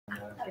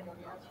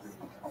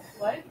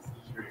What?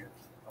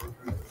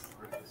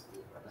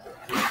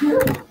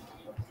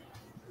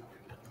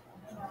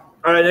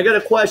 All right, I got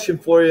a question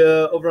for you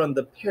over on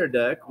the Pear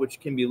Deck, which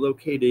can be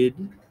located.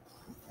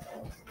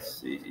 Let's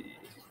see.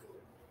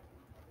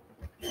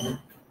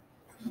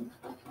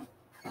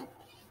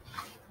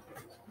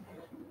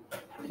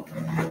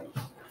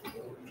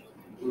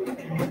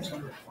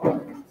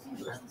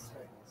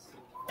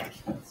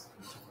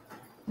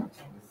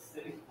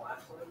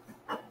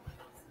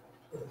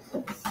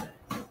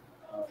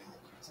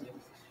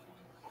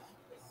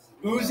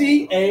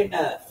 Uzi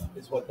AF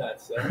is what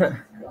that says.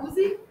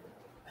 Uzi?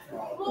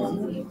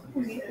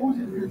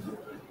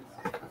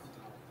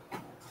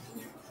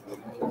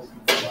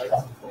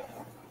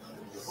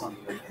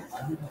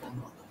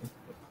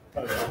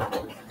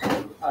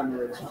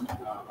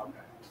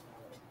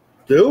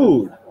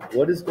 Dude,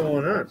 what is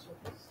going on?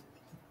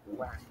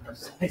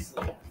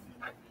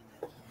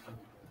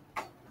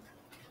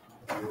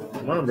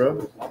 Come on,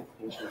 bro.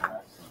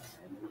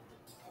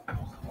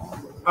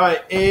 All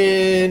right,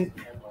 and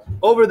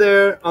over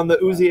there on the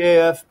Uzi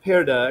AF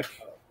Pear Deck,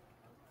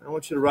 I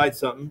want you to write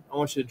something. I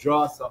want you to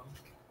draw something.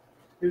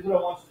 Here's what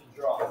I want you to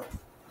draw.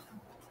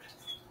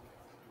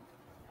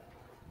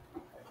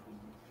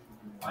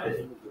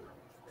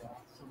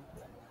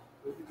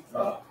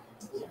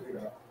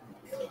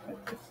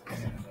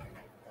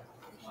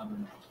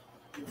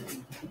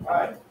 All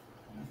right.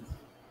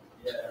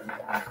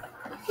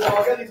 So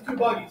I've got these two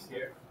buggies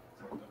here,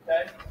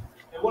 okay?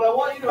 And what I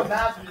want you to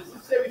imagine is,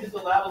 let's say we just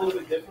lab a little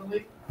bit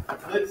differently.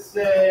 Let's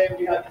say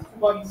we have these two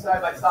buggies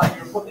side by side.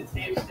 You're putting the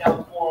tapes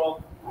down for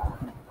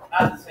them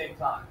at the same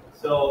time.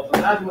 So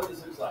imagine what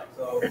this looks like.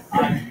 So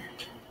I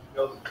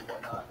goes and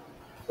whatnot.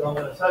 So I'm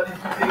going to set these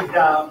two things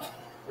down.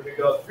 We're going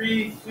to go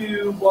 3,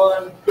 2,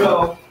 1,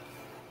 go.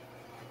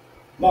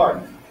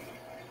 Mark.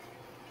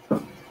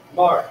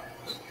 Mark.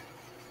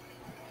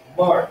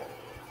 Mark.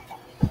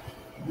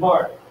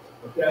 Mark.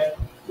 Okay?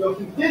 So if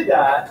you did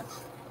that,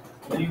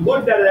 and you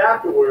looked at it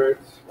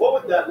afterwards, what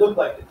would that look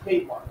like, the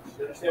tape marks?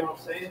 You understand what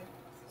I'm saying?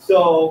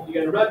 So you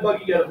got a red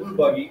buggy, you got a blue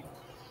buggy.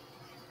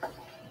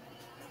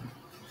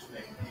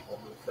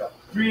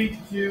 3,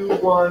 2,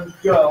 1,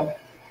 go.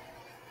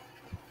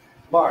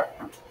 Mark.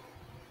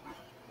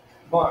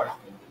 Mark.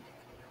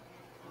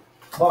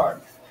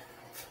 Mark.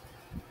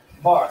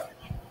 Mark.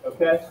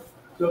 Okay?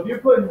 So if you're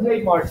putting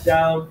tape marks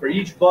down for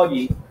each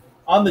buggy,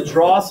 on the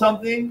draw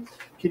something,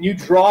 can you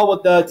draw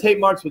what the tape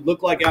marks would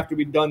look like after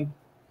we've done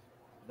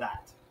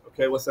that?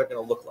 Okay, what's that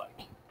going to look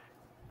like?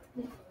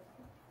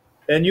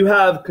 And you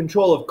have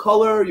control of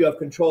color, you have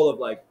control of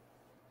like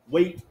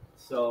weight,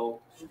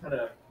 so just kind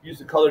of use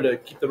the color to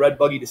keep the red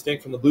buggy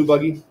distinct from the blue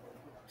buggy.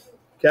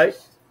 Okay?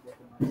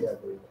 Which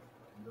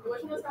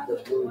one was that?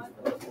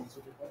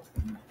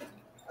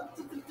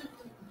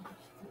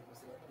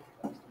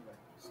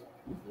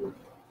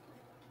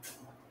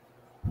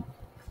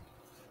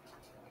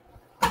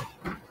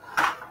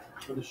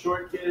 For the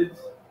short kids,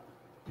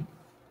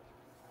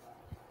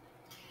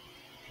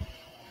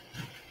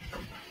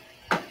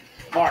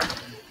 mark,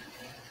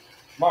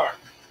 mark,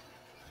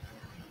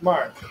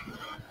 mark.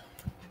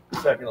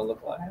 What's that going to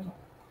look like?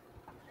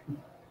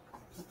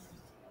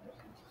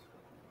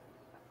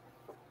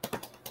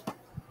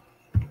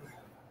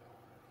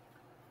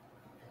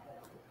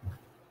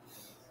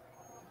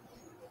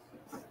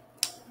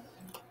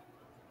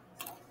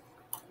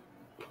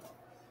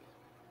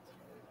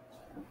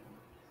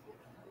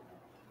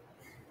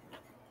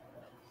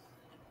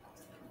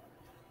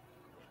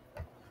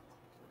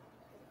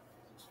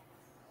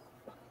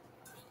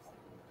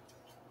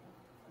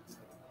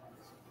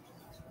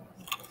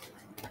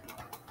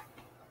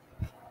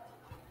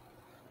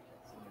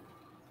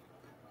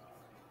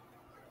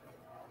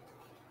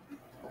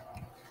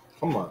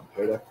 Come on,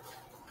 Peter.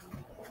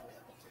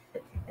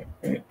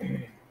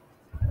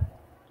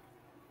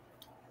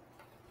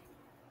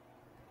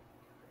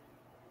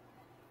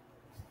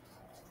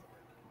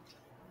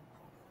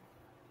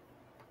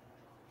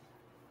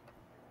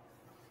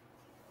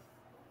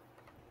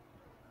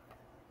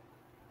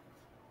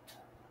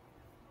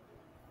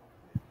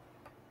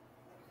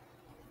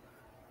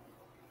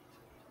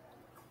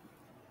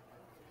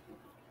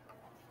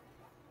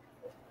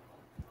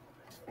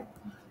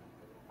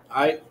 All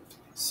right.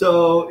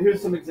 So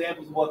here's some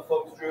examples of what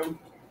folks drew.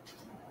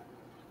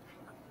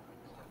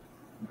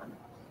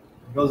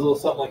 It goes a little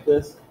something like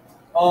this.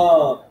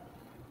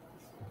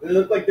 They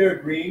look like they're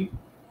green.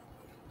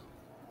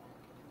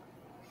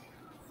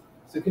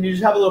 So can you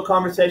just have a little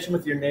conversation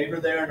with your neighbor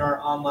there in our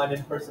online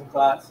in-person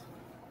class?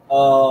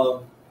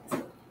 What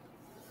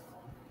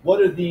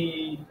are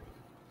the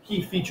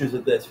key features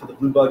of this for the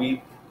blue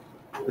buggy,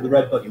 for the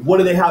red buggy? What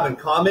do they have in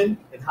common,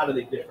 and how do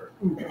they differ?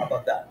 How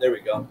about that? There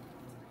we go.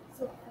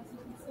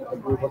 A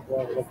group of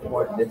one with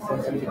more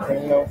distance in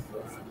between those.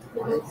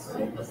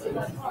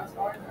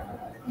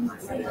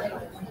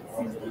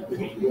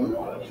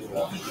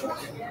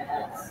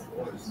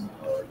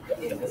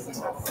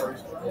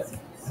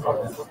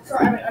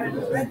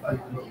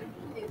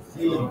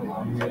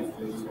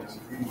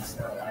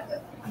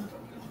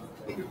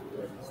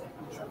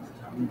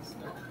 Yes.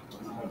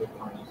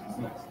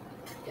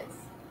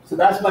 So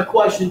that's my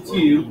question to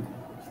you.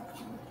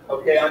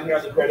 Okay, I'm here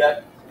on the prayer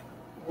deck.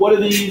 What do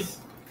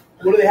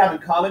they have in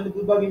common, the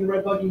blue buggy and the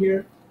red buggy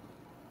here?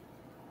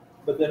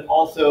 But then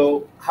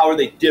also, how are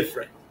they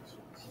different,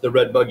 the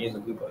red buggy and the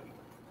blue buggy?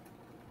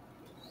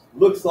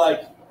 Looks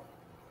like,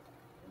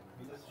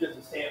 this is just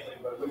a sampling,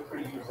 but it looks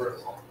pretty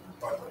universal.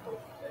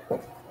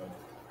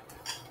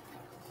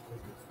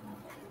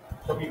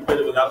 Show me a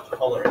bit without the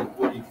color.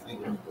 What do you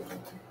think? I'm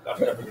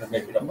never going to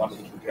make it up onto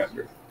the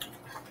projector.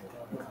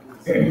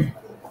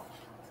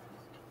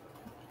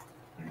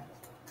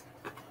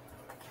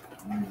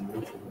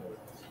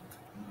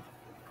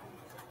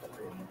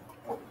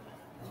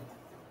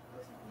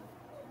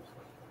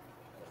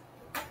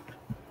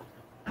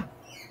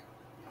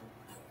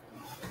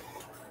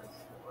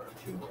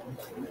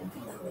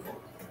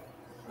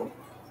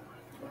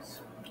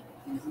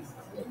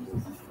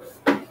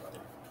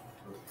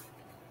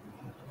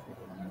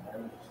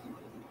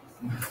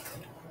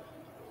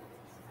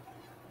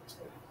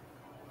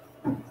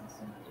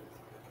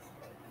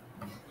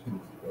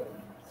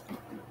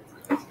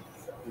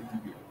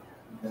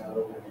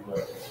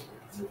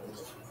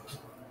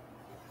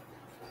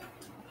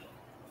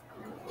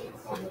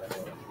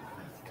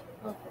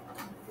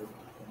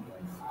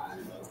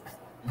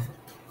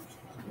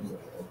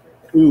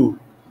 Ooh.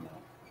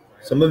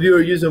 Some of you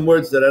are using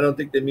words that I don't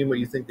think they mean what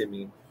you think they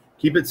mean.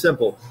 Keep it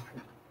simple.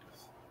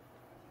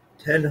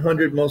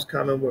 1,000 most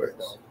common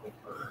words.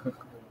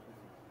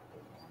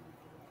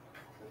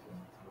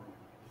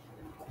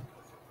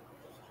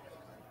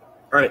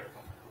 All right.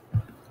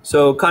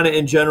 So kind of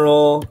in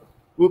general,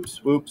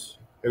 whoops.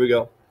 Here we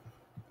go.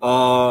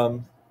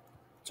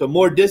 So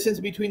more distance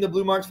between the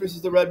blue marks versus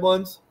the red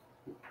ones.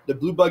 The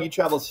blue buggy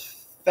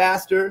travels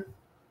faster.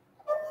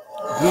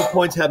 Blue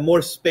points have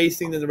more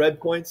spacing than the red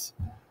points.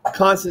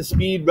 Constant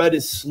speed, red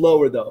is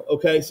slower though.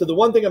 Okay, so the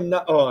one thing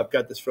I've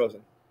got this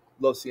frozen.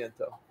 Lo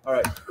siento. All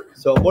right,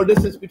 so more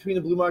distance between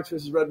the blue marks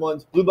versus red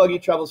ones. Blue buggy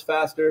travels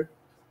faster.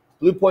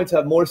 Blue points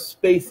have more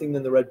spacing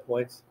than the red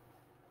points.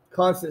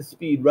 Constant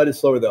speed, red is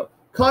slower though.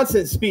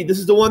 Constant speed, this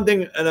is the one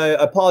thing, and I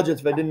apologize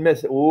if I didn't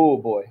miss it. Oh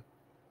boy.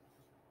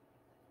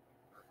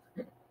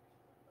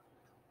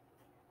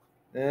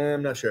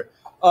 I'm not sure.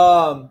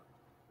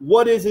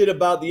 What is it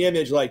about the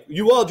image? Like,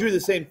 you all drew the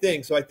same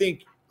thing, so I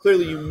think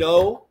clearly you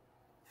know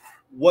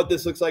what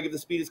this looks like if the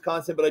speed is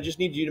constant, but I just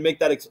need you to make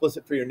that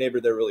explicit for your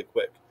neighbor there really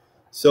quick.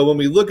 So when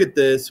we look at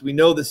this, we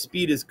know the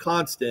speed is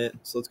constant,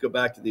 so let's go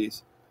back to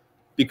these.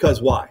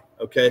 Because why?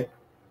 Okay?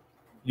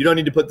 You don't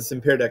need to put this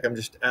in Pear Deck. I'm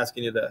just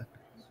asking you to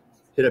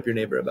hit up your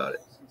neighbor about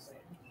it.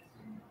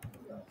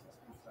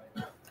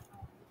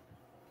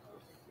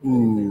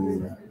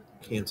 Ooh,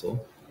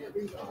 cancel.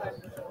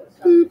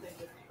 Boop.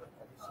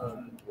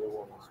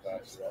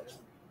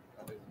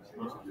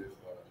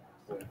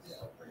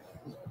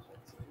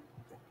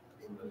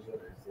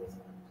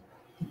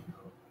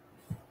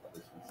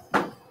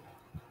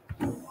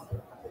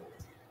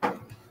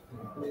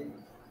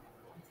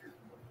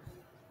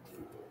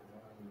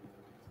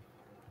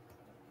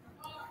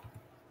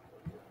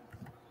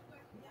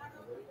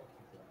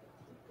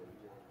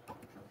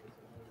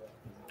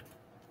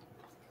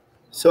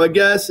 So I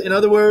guess, in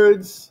other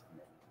words,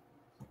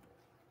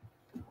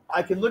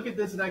 I can look at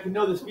this and I can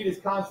know the speed is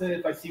constant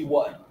if I see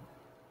what?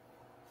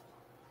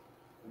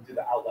 We'll do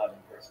the out loud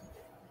in person.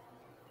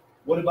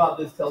 What about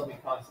this tells me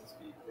constant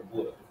speed for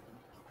blue?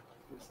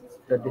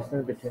 The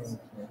distance between.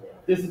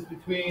 Distance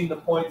between the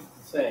points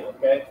is the same,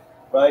 okay?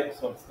 Right?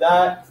 So it's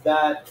that.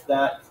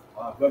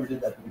 Whoever did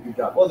that did a good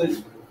job. Well,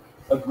 there's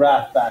a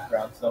graph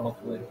background, so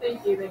hopefully.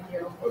 Thank you.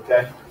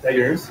 Okay. Is that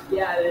yours?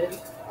 Yeah, it is.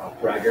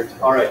 Braggart.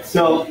 All right.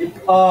 So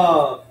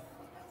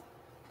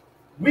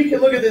we can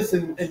look at this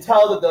and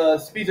tell that the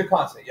speeds are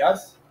constant,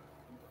 yes?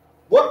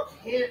 What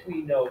can't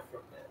we know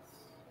from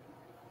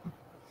this?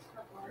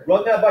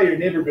 Run that by your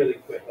neighbor really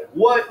quick.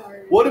 Like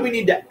what do we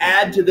need to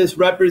add to this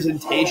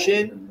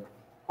representation?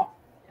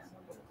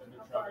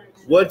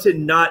 What's it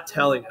not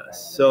telling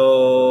us?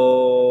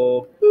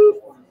 So,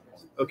 boop.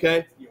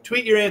 Okay?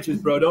 Tweet your answers,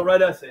 bro. Don't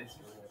write essays.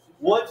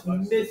 What's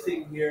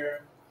missing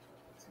here,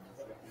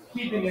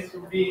 keeping it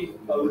from being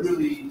a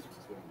really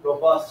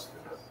robust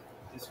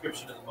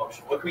description of the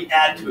motion? What can we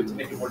add to it to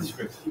make it more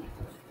descriptive?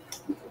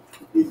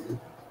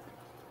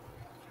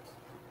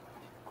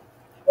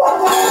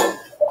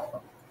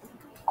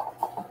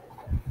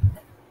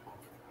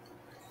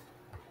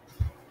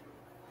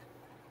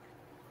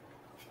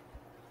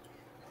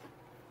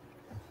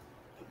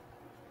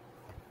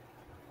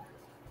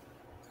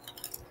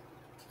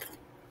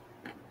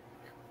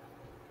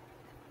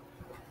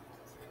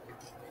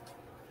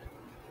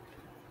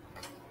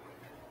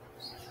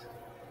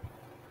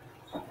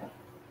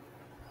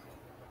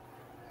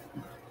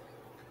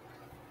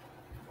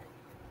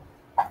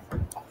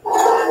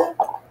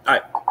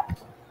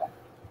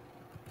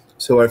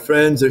 So our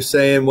friends are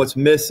saying what's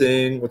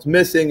missing. What's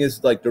missing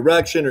is like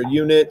direction or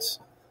units,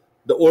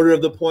 the order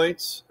of the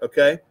points,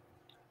 okay?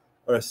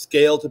 Or a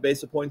scale to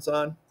base the points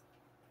on.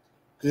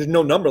 Because there's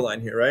no number line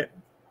here, right?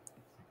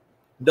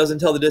 It doesn't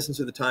tell the distance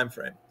or the time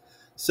frame.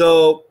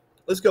 So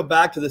let's go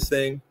back to this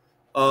thing.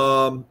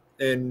 And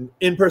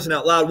in person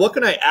out loud, what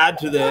can I add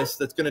to this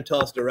that's going to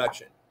tell us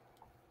direction?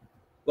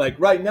 Like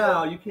right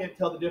now, you can't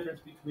tell the difference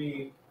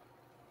between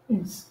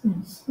and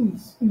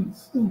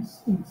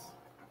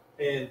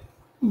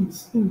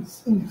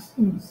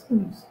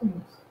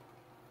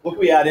what can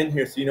we add in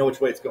here so you know which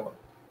way it's going?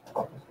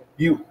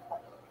 You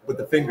with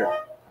the finger.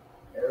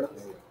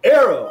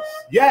 Arrows.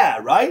 Yeah,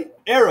 right?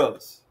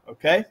 Arrows.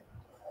 Okay.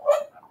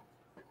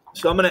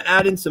 So I'm going to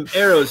add in some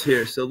arrows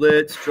here. So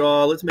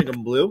let's make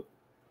them blue.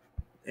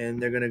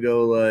 And they're going to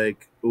go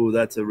like, ooh,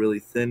 that's a really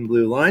thin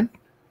blue line.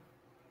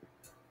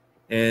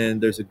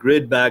 And there's a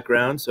grid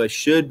background, so I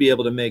should be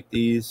able to make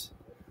these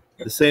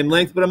the same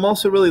length, but I'm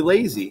also really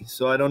lazy,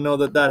 so I don't know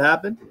that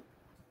happened.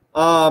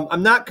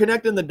 I'm not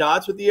connecting the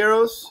dots with the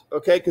arrows,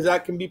 okay, because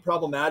that can be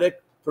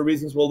problematic for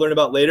reasons we'll learn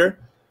about later.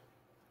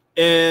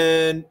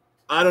 And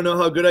I don't know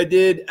how good I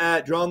did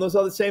at drawing those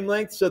all the same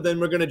length, so then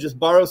we're going to just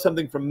borrow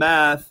something from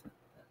math,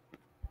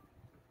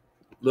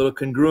 little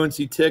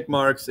congruency tick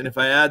marks, and if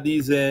I add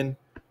these in,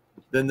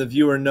 then the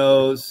viewer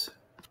knows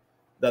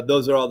that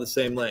those are all the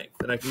same length.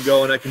 And I can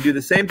go and I can do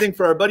the same thing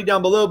for our buddy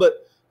down below,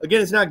 but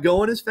again, it's not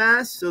going as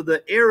fast, so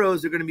the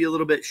arrows are going to be a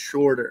little bit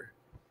shorter.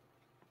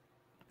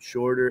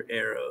 Shorter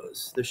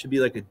arrows. There should be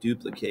like a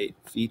duplicate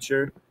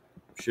feature.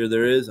 I'm sure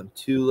there is. I'm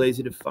too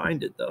lazy to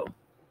find it, though.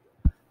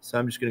 So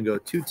I'm just going to go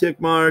 2 tick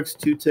marks,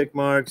 2 tick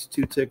marks,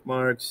 2 tick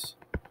marks.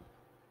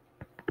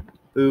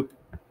 Boop,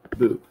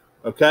 boop.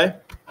 Okay?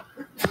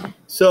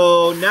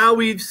 So now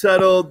we've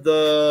settled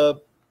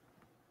the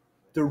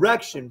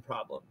direction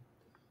problem.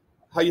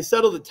 How you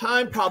settle the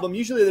time problem,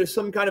 usually there's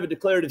some kind of a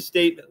declarative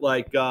statement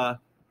like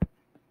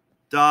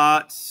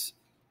dots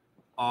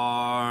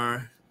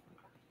are,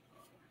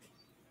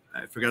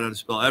 I forgot how to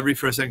spell every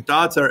for a second,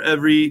 dots are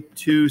every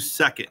 2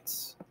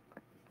 seconds.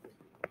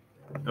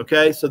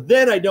 Okay, so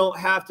then I don't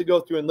have to go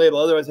through and label,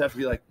 otherwise I have to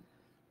be like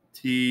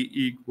t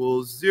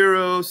equals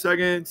 0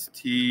 seconds,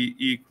 t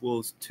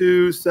equals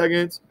 2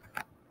 seconds.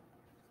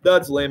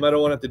 That's lame, I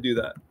don't want to have to do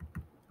that.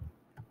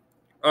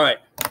 All right.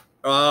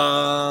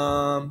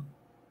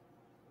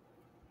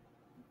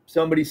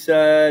 Somebody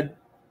said,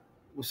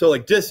 so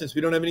like distance,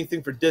 we don't have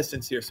anything for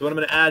distance here. So what I'm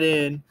going to add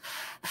in,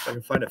 if I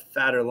can find a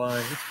fatter line,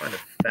 let's find a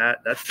fat,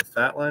 that's the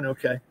fat line,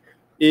 okay,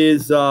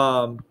 is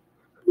my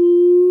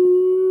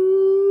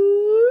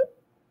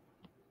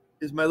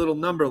little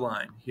number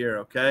line here,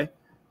 okay?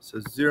 So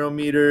 0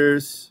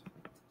 meters,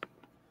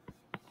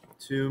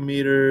 2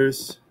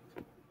 meters.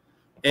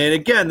 And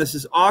again, this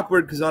is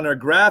awkward because on our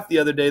graph the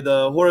other day,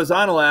 the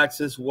horizontal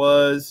axis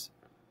was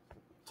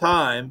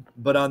time,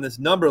 but on this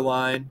number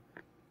line,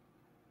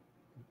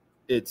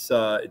 it's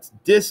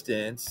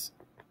distance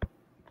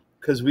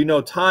because we know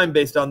time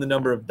based on the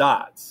number of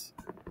dots.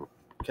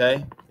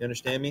 Okay, you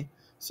understand me?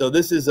 So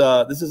this is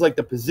like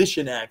the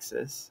position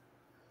axis,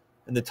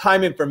 and the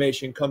time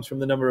information comes from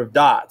the number of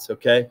dots.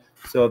 Okay,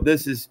 so if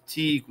this is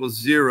t equals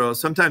 0,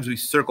 sometimes we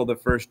circle the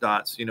first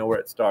dot so you know where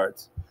it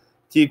starts.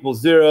 T equals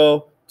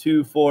 0,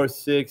 2, 4,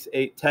 6,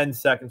 8, 10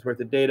 seconds worth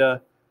of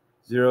data.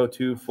 0,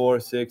 2, 4,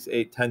 6,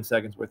 8, 10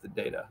 seconds worth of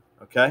data.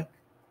 Okay.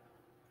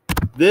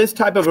 This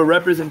type of a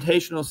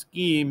representational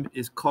scheme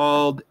is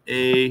called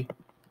a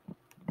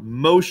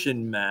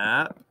motion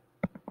map.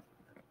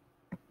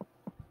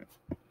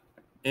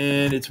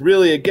 And it's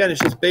really, again,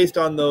 it's just based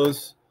on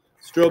those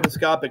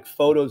stroboscopic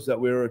photos that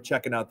we were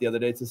checking out the other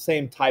day. It's the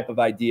same type of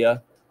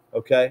idea,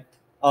 okay?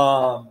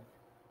 For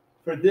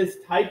this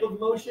type of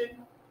motion,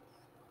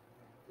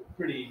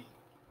 pretty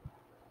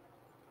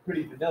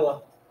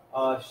vanilla.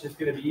 It's just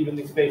going to be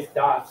evenly spaced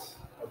dots,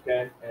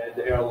 okay? And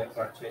the arrow lengths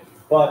aren't changing.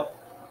 But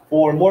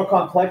for more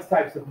complex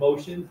types of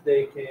motions,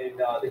 they can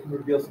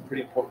reveal some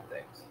pretty important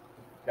things.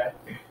 Okay,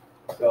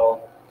 so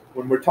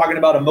when we're talking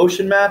about a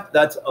motion map,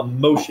 that's a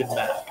motion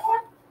map.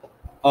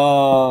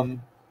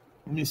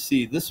 Let me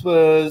see. This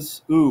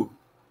was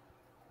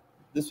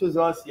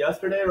us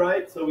yesterday,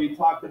 right? So we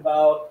talked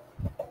about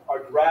our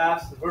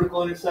graphs. The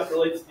vertical intercept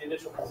relates to the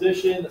initial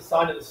position. The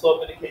sign of the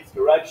slope indicates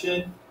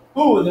direction.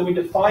 And then we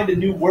defined a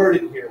new word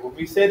in here. When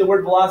we say the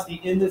word velocity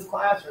in this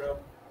classroom,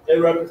 it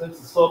represents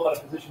the slope on a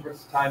position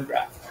versus time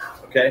graph,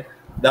 okay?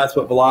 That's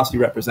what velocity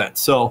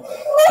represents. So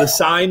the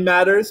sign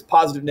matters,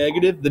 positive,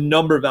 negative. The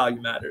number value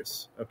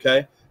matters,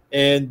 okay?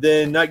 And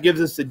then that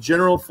gives us a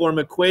general form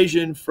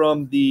equation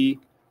from the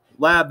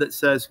lab that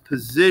says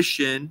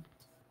position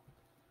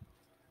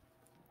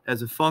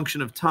as a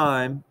function of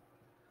time,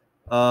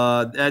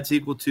 that's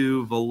equal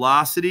to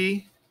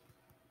velocity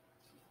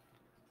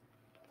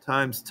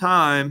times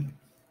time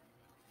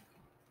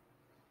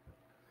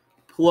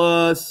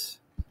plus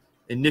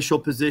initial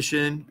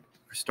position,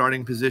 or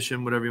starting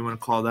position, whatever you want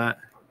to call that.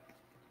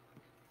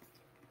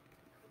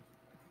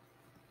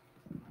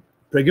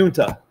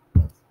 Pregunta.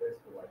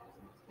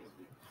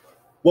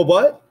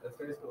 What?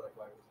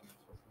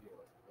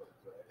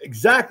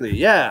 Exactly,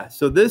 yeah.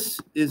 So this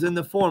is in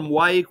the form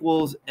y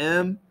equals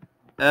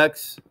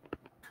mx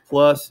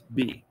plus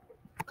b.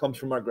 Comes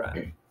from our graph.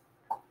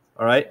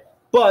 All right?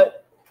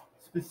 But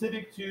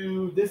specific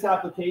to this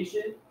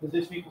application,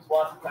 position equals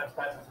velocity times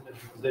time since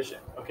initial position.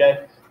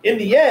 Okay. In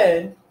the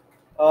end,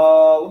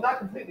 well, not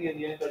completely in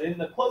the end, but in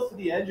the close to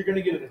the end, you're going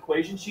to get an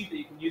equation sheet that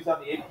you can use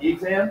on the AP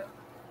exam,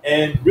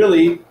 and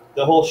really,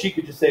 the whole sheet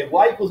could just say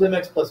y equals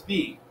mx plus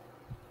b,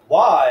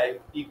 y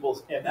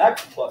equals mx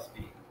plus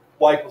b,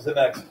 y equals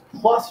mx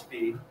plus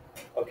b.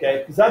 Okay,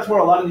 because that's where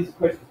a lot of these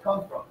equations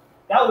come from.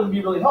 That wouldn't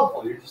be really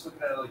helpful. You're just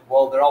looking at it like,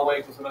 well, they're all y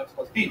equals mx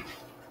plus b.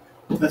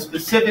 The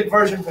specific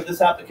version for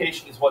this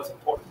application is what's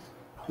important.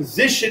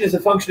 Position is a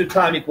function of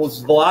time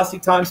equals velocity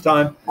times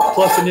time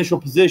plus initial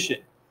position.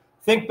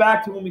 Think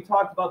back to when we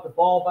talked about the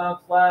ball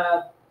bounce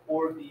lab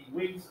or the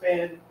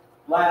wingspan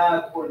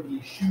lab or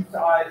the shoe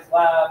size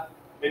lab.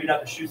 Maybe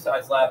not the shoe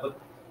size lab, but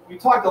we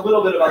talked a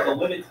little bit about the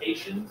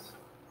limitations,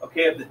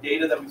 okay, of the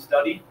data that we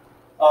studied.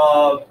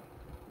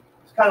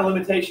 There's kind of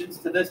limitations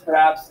to this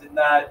perhaps in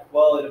that,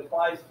 well, it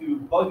applies to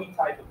buggy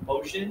type of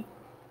motion.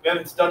 We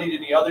haven't studied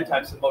any other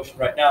types of motion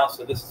right now,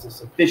 so this is a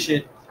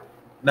sufficient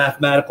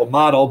mathematical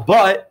model,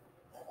 but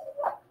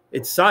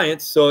it's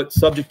science, so it's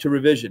subject to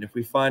revision. If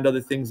we find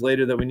other things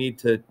later that we need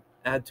to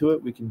add to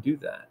it, we can do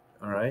that,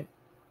 all right?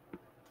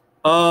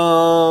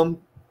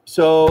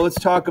 So let's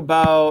talk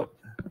about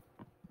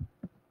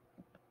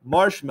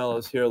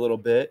marshmallows here a little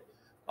bit.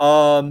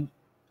 I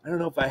don't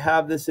know if I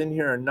have this in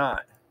here or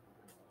not.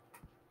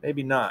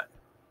 Maybe not.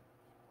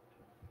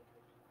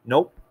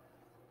 Nope.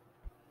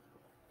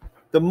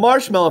 The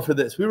marshmallow for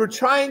this, we were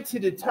trying to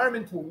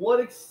determine to what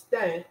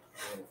extent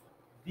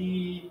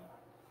the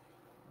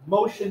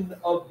motion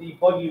of the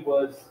buggy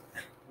was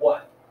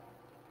what?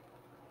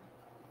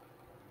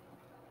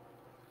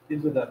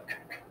 It's with a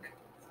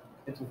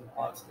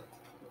constant.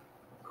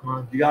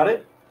 You got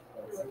it?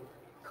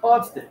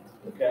 Constant.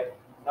 Okay.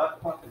 Not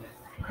continent.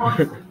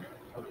 Constant.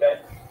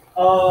 Okay.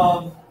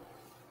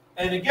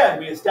 And again,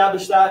 we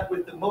established that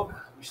with the motion.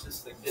 I wish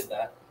this thing did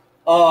that.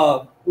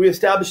 We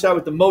established that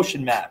with the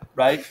motion map,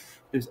 right?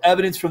 There's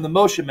evidence from the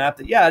motion map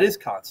that, yeah, it is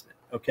constant,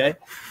 okay?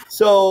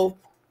 So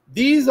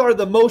these are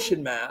the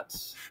motion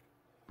maps.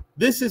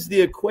 This is the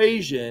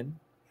equation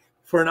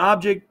for an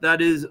object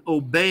that is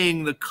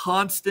obeying the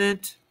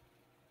constant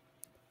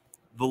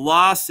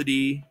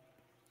velocity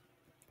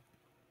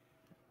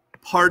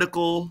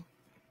particle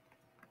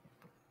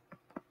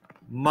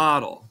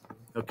model,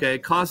 okay?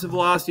 Constant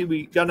velocity,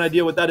 we got an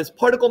idea what that is.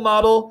 Particle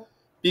model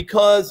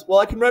because, well,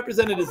 I can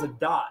represent it as a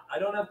dot. I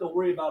don't have to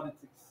worry about its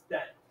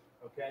extent,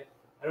 okay?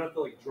 I don't have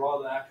to like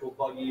draw the actual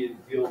buggy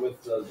and deal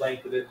with the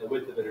length of it and the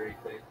width of it or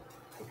anything.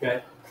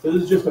 Okay? So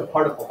this is just a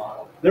particle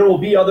model. There will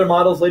be other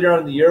models later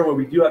on in the year where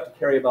we do have to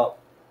care about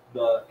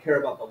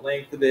the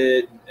length of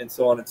it and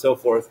so on and so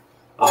forth.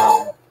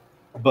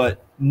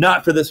 But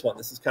not for this one.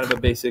 This is kind of a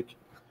basic,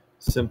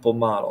 simple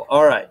model.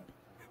 All right.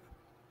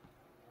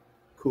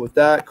 Cool with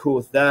that. Cool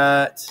with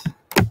that.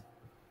 I don't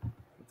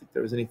think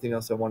there was anything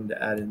else I wanted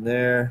to add in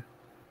there.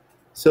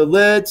 So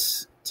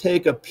let's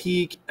take a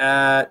peek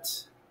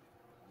at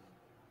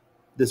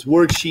this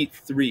worksheet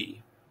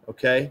 3,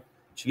 okay?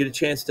 Did you get a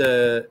chance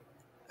to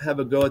have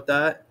a go at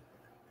that?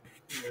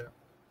 Yeah.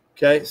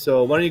 Okay,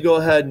 so why don't you go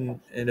ahead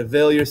and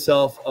avail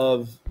yourself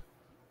of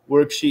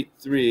worksheet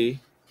 3.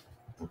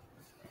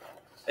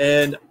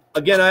 And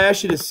again, I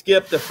asked you to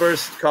skip the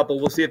first couple.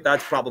 We'll see if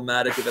that's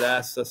problematic. If it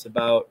asks us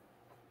about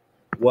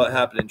what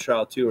happened in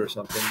trial 2 or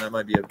something, that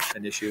might be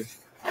an issue.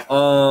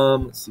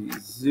 Let's see,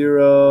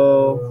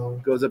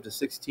 0 goes up to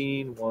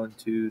 16. 1,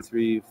 2,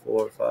 3,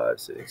 4, 5,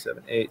 6,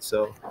 7, 8.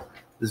 So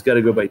this has got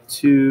to go by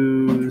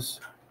 2s.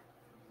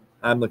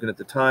 I'm looking at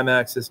the time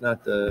axis,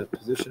 not the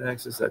position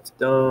axis. That's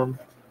dumb.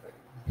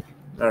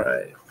 All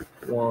right.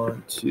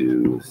 1,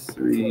 2,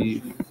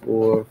 3,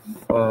 4,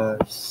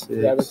 5,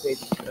 6,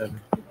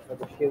 7.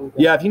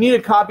 Yeah, if you need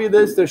a copy of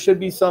this, there should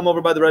be some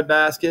over by the red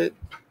basket.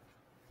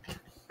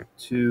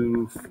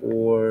 2,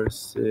 4,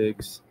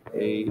 6,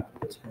 8,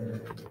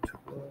 10,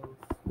 12,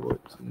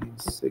 14,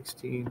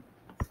 16.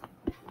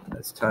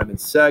 That's time in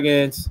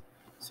seconds.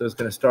 So it's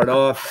going to start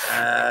off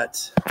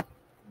at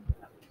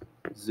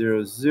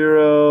 0,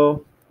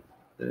 0.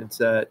 Then it's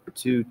at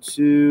 2,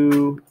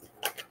 2.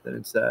 Then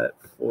it's at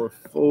 4,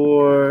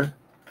 4.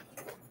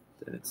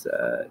 Then it's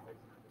at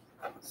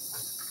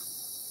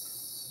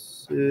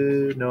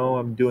no,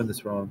 I'm doing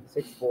this wrong.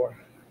 6, 4.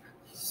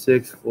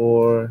 6,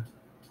 4.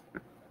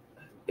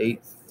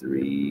 8,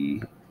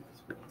 3.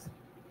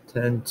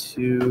 10,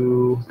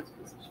 2.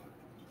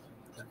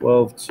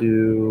 12,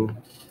 2.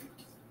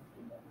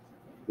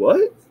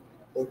 What?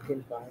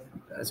 14, 5.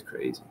 That's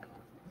crazy.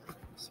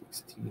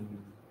 16,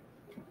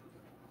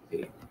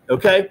 8.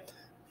 Okay.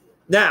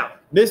 Now,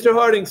 Mr.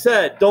 Harding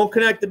said, don't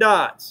connect the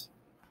dots.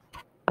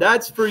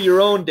 That's for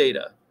your own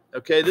data.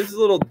 Okay. This is a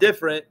little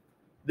different.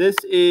 This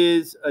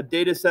is a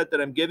data set that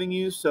I'm giving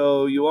you,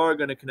 so you are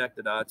going to connect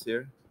the dots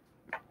here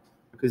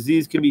because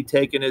these can be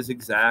taken as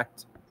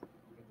exact.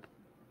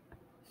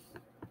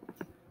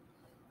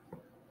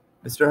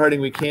 Mr.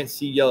 Harding, we can't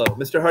see yellow.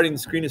 Mr. Harding, the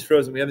screen is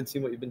frozen. We haven't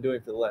seen what you've been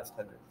doing for the last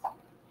 10 minutes.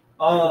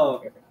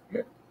 So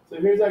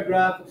here's our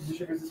graph of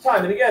position versus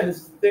time. And again, this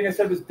is the thing I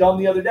said was dumb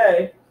the other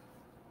day.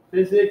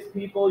 physics,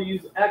 people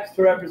use x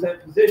to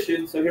represent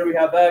position. So here we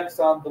have x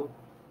on the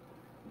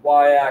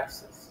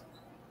y-axis.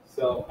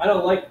 So I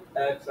don't like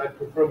x. I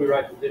prefer we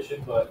write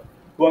position, but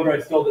whoever I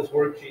stole this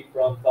worksheet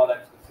from thought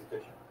x was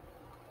sufficient.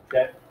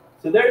 Okay,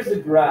 so there's the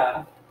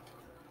graph.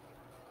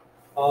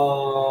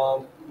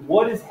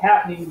 What is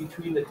happening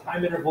between the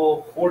time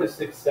interval 4 to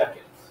 6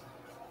 seconds?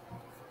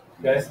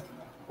 Okay,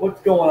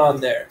 what's going on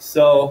there?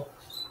 So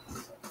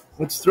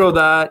let's throw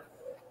that.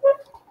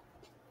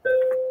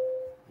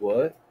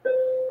 What?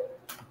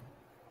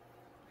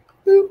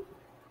 Boop.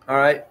 All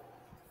right.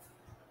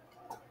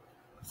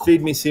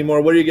 Feed me,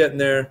 Seymour. What are you getting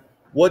there?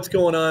 What's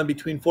going on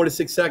between 4 to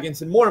 6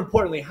 seconds? And more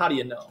importantly, how do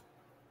you know?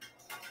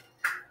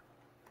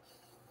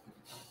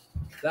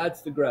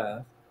 That's the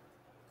graph.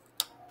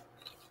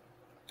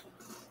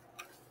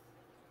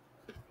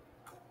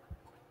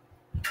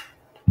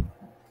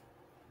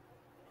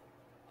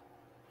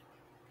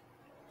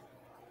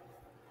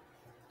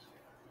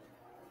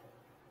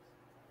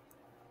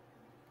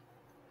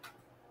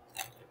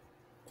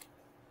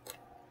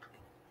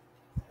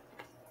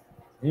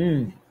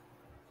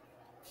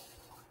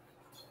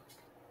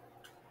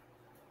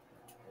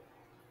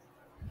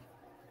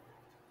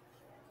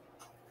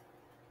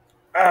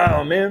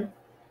 Oh, man.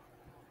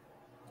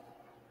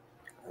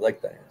 I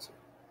like that answer.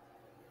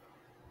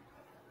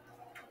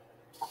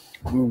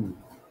 Ooh.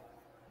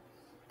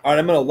 All right,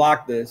 I'm going to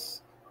lock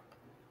this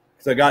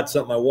because I got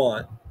something I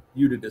want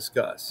you to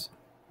discuss.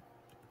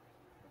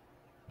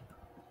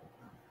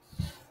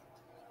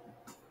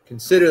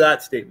 Consider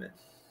that statement.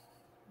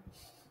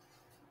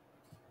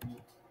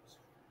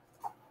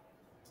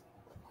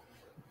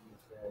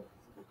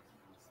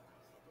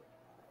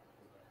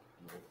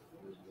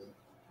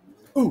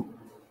 Ooh.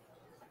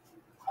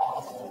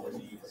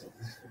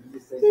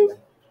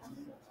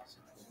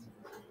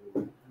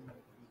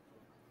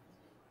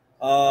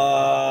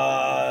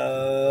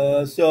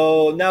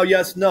 So now,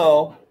 yes,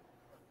 no.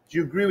 Do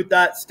you agree with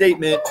that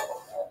statement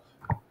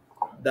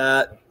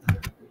that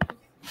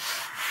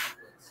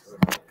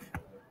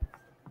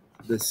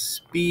the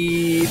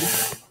speed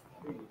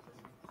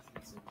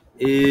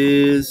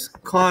is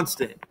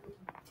constant?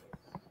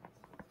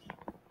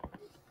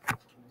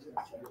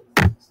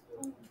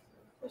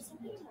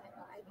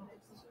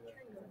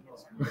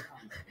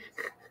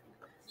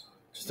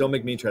 Just don't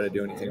make me try to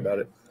do anything about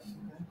it.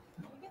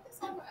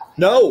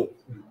 No!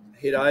 I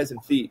hate eyes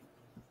and feet.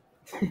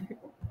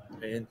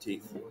 And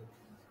teeth.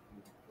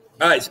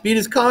 All right, speed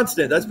is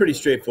constant. That's pretty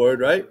straightforward,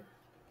 right?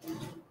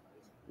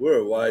 We're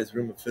a wise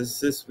room of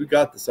physicists. We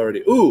got this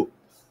already. Ooh,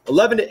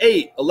 11 to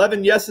 8.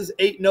 11 yeses,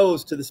 8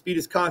 nos to the speed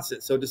is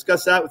constant. So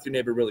discuss that with your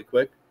neighbor really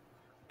quick.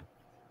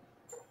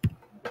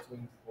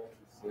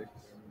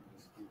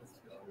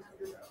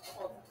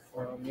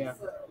 Yeah.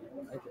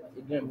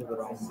 It didn't move at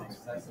all.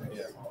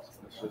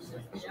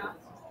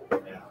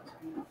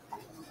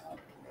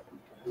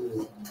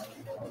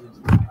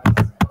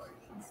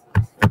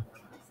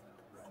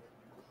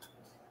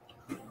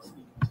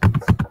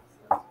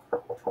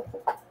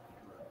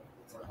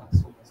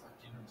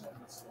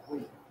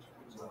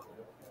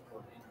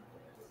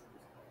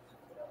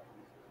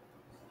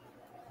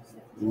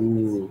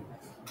 Ooh.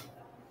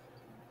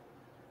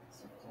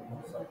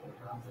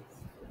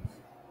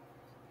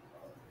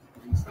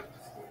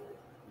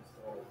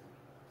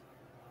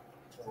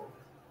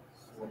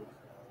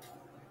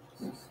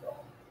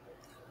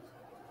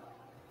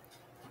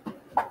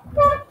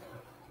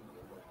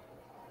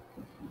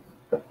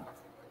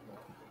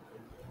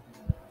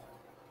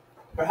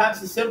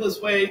 Perhaps the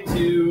simplest way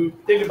to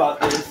think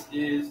about this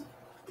is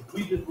if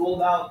we just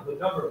rolled out the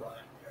number line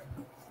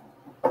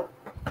here.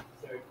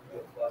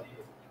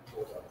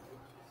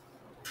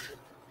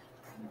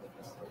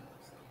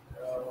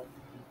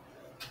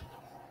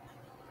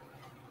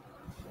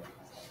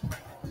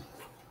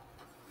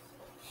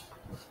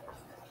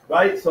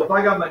 Right? So if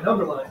I got my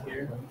number line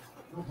here,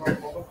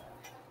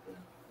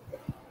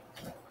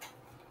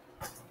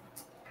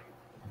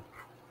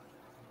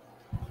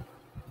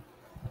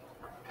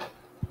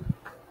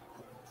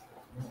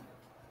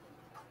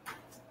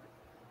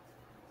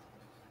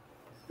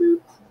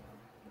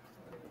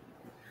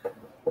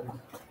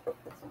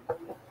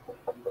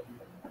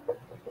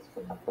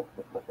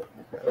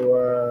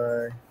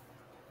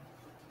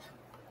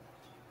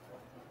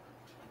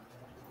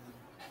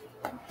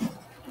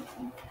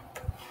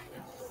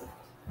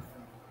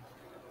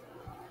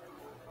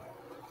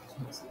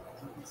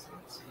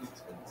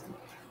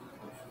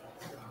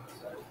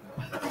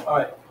 all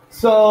right.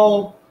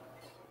 So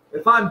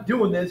if I'm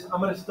doing this, I'm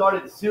going to start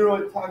at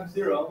 0 times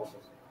 0.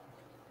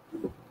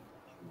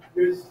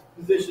 Here's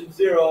position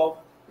 0.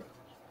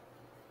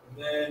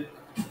 And then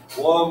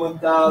 1,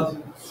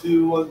 1,000,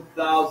 2,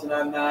 1,000,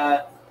 I'm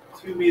at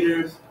 2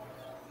 meters.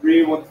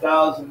 3,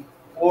 1,000,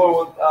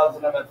 4,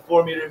 1,000, I'm at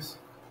 4 meters.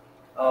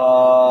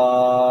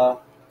 I'm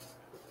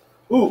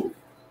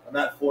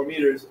at 4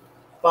 meters.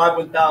 5,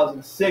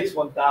 1,000, 6,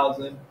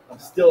 1,000, I'm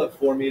still at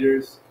 4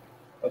 meters.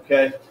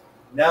 Okay.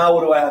 Now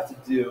what do I have to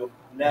do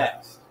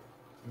next?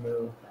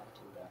 Move.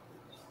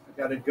 I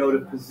got to go to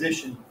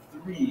position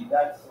 3.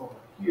 That's over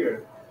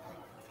here.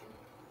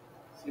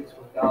 6,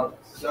 1,000,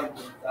 7,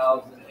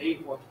 1,000,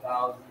 8,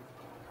 1,000,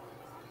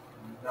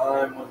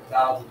 9,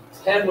 1,000,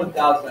 10,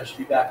 1,000. I should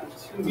be back at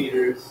 2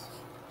 meters.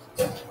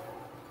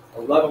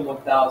 11,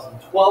 1,000,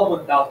 12,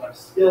 1,000. I'm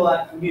still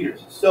at 2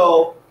 meters.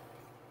 So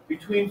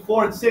between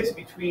 4 and 6,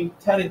 between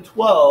 10 and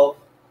 12,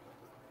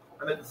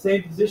 I'm at the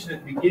same position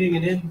at the beginning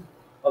and end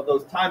of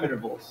those time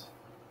intervals,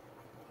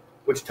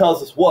 which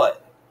tells us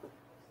what?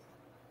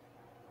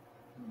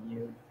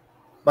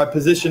 My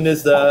position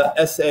is the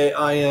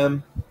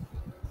SAIM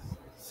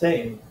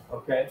same,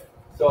 okay?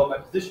 So my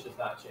position does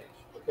not change,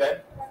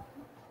 okay?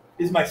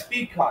 Is my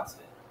speed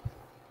constant?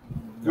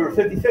 We were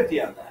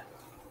 50-50 on that.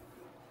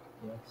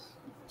 Yes.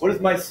 What is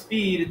my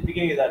speed at the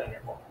beginning of that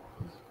interval?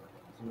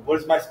 What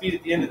is my speed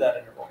at the end of that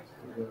interval?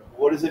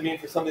 What does it mean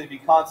for something to be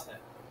constant?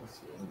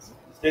 It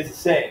stays the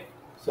same.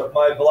 So if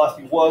my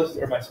velocity was,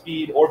 or my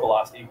speed or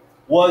velocity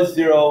was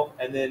 0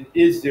 and then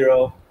is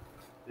 0,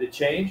 did it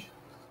change?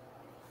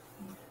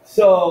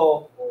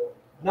 So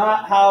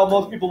not how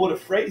most people would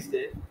have phrased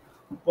it,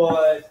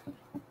 but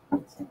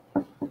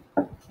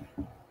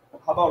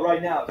how about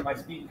right now? Is my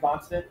speed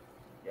constant?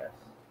 Yes.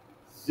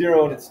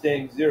 0 and it's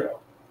staying 0.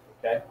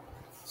 Okay?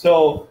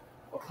 So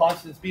a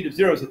constant speed of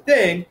 0 is a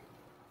thing.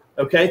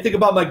 Okay? Think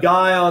about my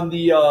guy on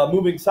the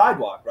moving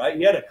sidewalk, right?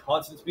 He had a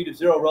constant speed of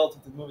 0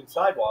 relative to the moving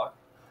sidewalk.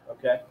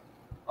 Okay?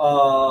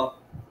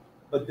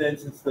 But then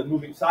since the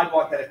moving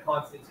sidewalk had a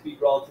constant speed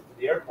relative to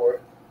the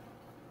airport,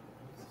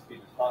 the speed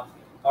is constant.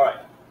 All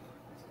right.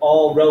 It's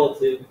all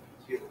relative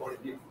to your point of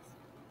view.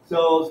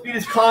 So speed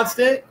is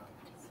constant.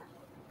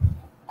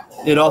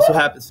 It also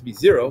happens to be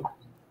 0.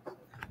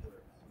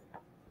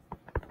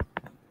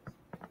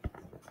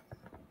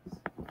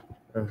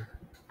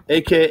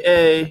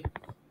 AKA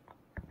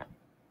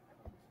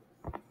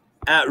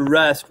at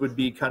rest would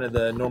be kind of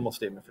the normal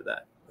statement for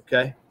that.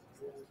 Okay.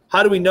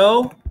 How do we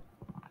know?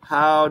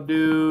 How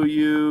do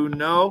you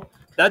know?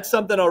 That's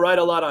something I'll write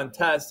a lot on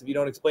tests if you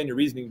don't explain your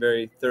reasoning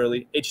very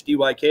thoroughly.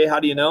 HDYK, how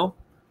do you know?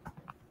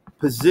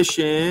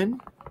 Position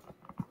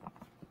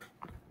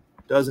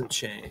doesn't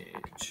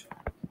change.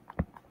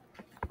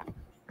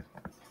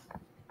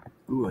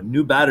 Ooh, a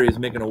new battery is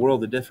making a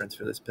world of difference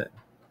for this pen.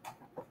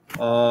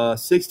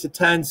 6 to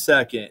 10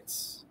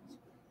 seconds.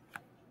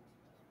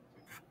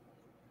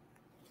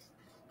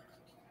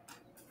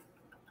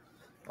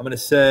 I'm going to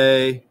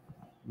say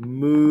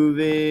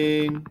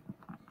moving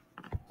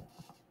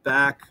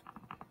back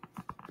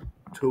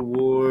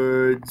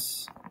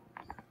towards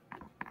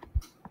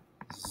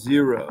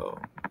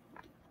 0.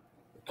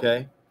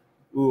 Okay?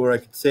 Ooh, or I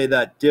could say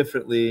that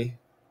differently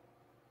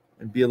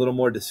and be a little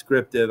more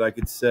descriptive. I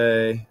could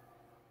say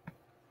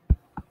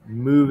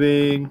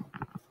moving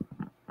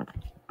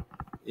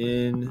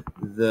in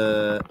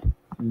the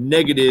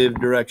negative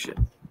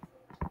direction.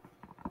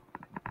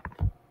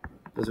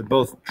 Those are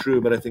both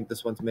true, but I think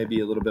this one's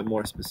maybe a little bit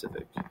more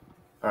specific.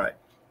 All right.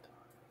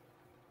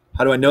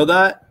 How do I know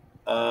that?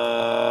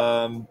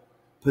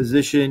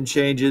 Position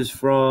changes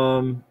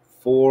from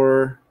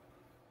 4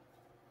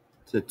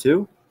 to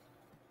 2.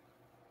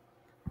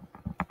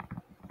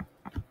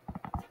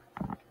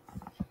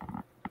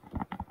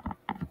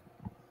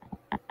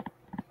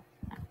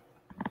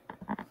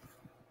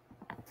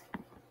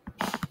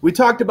 We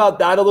talked about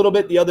that a little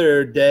bit the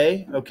other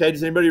day. Okay,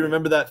 does anybody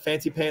remember that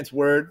fancy pants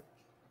word?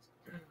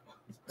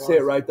 Say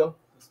it right, though.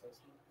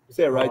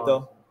 Say it right,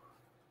 though.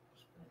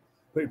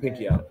 Put your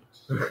pinky out.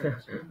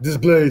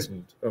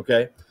 Displacement.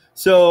 Okay,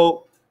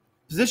 so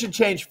position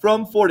change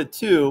from 4 to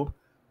 2.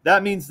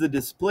 That means the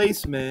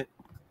displacement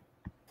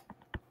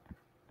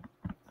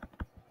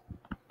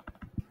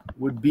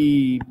would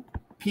be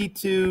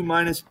P2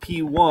 minus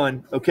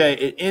P1. Okay,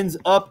 it ends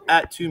up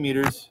at 2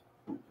 meters.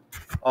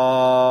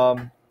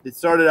 It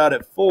started out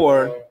at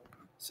 4,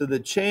 so the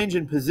change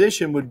in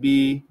position would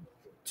be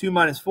 2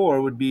 minus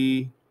 4 would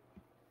be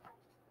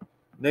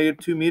negative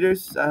 2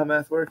 meters. Is that how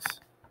math works?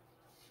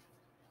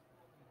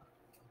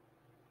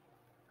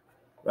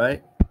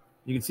 Right?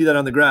 You can see that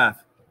on the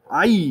graph.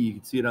 You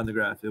can see it on the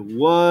graph. It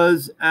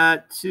was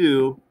at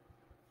 2.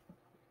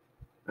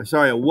 Or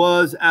sorry, it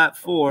was at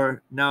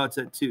 4. Now it's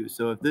at 2.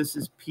 So if this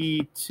is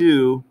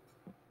P2,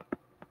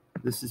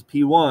 this is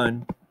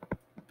P1.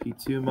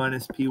 P2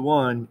 minus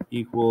P1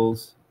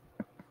 equals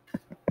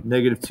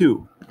negative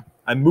 2.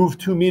 I moved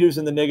 2 meters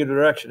in the negative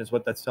direction is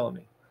what that's telling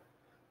me.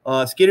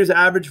 Skater's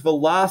average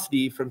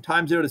velocity from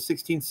time 0 to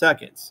 16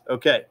 seconds.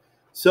 Okay,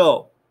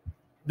 so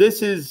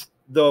this is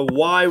the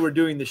why we're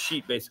doing the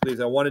sheet basically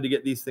is I wanted to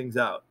get these things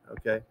out.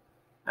 Okay,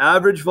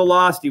 average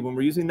velocity, when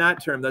we're using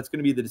that term, that's going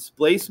to be the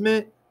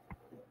displacement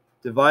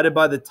divided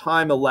by the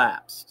time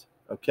elapsed.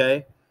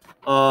 Okay,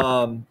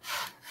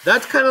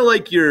 that's kind of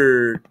like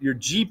your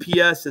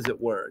GPS, as it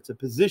were. It's a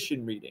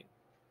position reading.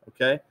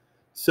 Okay,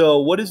 so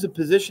what is the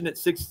position at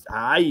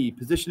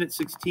position at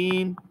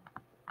 16?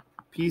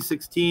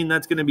 P16,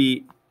 that's going to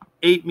be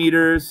 8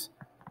 meters.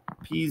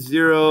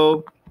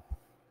 P0,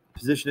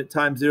 position at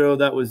time 0,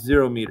 that was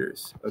 0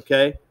 meters.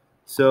 Okay,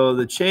 so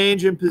the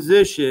change in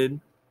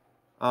position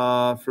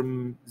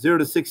from 0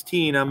 to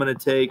 16, I'm going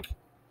to take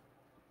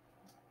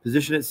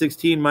position at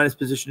 16 minus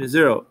position at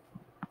 0.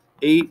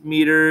 8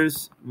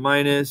 meters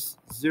minus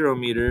 0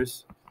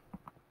 meters.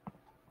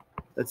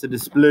 That's a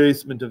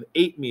displacement of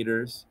 8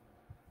 meters.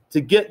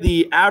 To get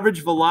the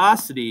average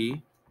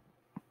velocity,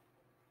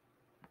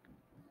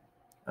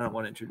 I don't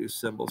want to introduce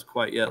symbols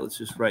quite yet. Let's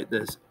just write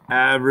this.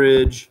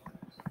 Average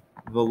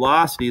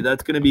velocity,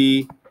 that's going to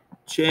be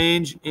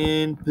change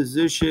in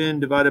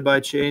position divided by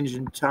change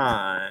in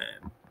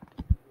time.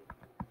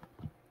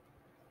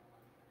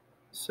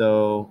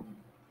 So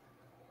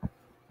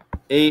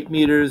 8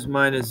 meters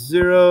minus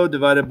 0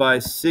 divided by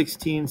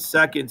 16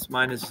 seconds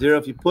minus 0.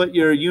 If you put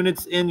your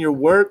units in your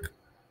work,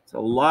 it's a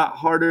lot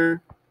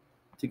harder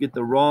to get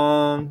the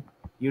wrong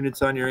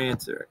units on your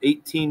answer.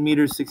 8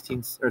 meters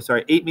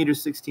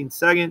 16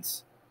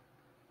 seconds.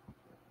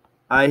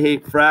 I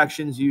hate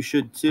fractions, you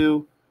should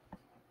too.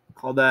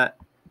 Call that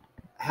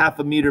half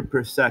a meter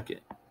per second.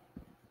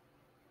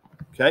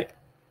 Okay?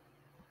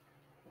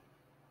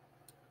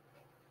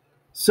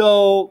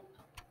 So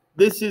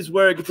this is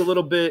where it gets a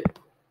little bit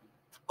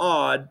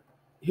odd.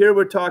 Here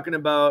we're talking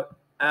about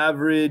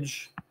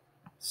average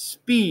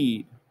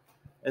speed.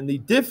 And the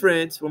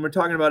difference when we're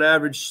talking about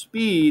average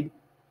speed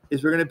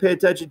is we're going to pay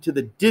attention to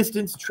the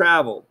distance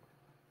traveled,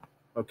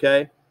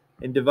 okay,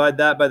 and divide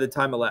that by the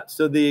time elapsed.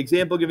 So the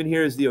example given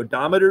here is the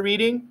odometer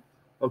reading,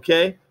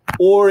 okay,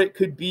 or it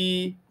could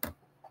be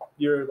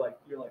your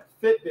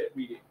Fitbit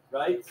reading,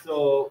 right?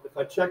 So if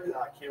I check it,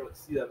 I can't really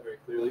see that very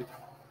clearly.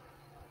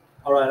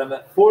 All right, I'm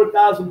at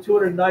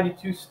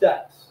 4,292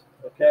 steps,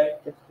 okay?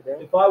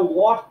 If I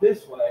walk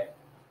this way,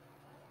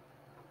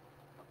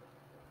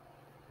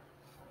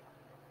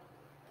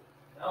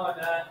 now I'm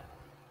at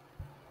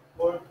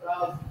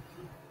 4,000.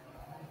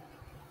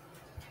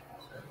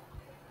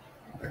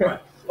 Right.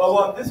 If I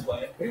walk this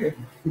way,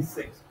 these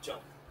things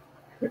jump.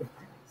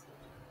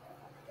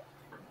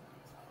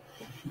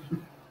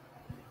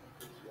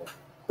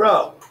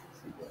 Bro.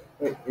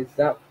 Wait, is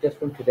that just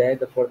from today,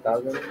 the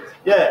 4,000?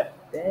 Yeah.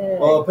 Dang.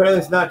 Well, apparently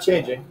it's not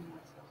changing.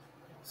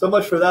 So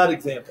much for that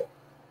example.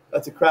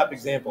 That's a crap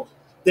example.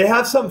 They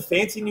have some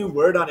fancy new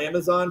word on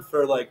Amazon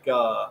for like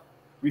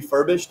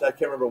refurbished. I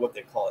can't remember what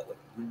they call it, like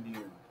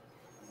renewed.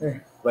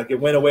 Like it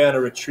went away on a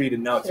retreat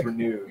and now it's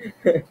renewed,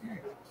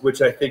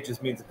 which I think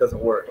just means it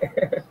doesn't work.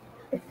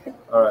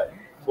 All right,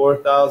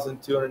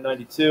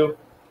 4,292.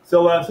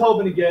 So what I was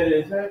hoping to get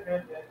is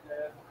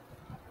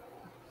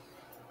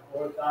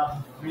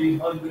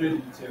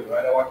 4,302,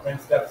 right? I walk 10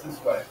 steps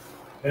this way.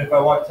 And if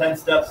I walk 10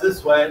 steps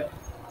this way,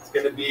 it's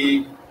going to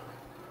be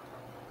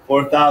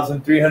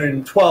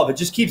 4,312. It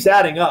just keeps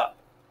adding up.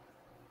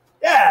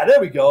 Yeah,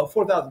 there we go,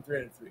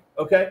 4,303.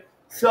 Okay,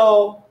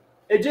 so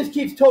it just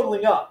keeps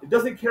totaling up. It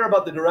doesn't care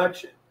about the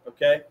direction,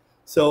 okay?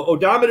 So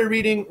odometer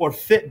reading or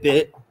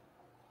Fitbit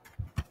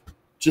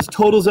just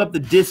totals up the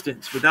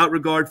distance without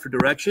regard for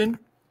direction.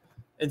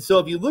 And so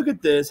if you look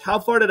at this, how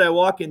far did I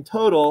walk in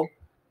total?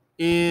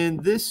 In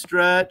this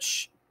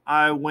stretch,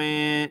 I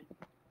went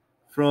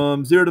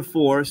from 0 to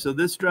 4. So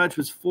this stretch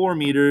was 4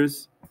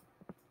 meters.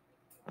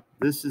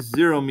 This is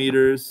 0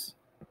 meters.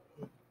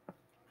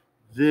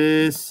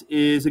 This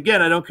is,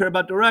 again, I don't care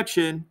about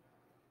direction.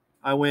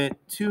 I went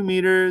 2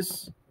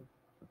 meters.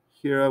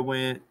 Here I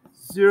went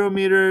 0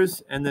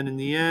 meters. And then in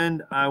the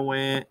end, I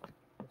went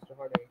Mr.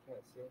 Harding, you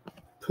can't see.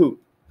 poop.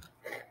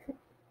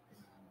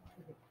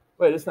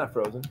 Wait, it's not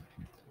frozen.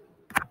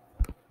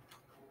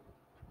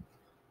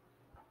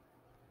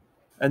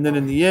 And then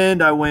in the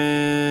end, I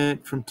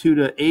went from 2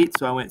 to 8,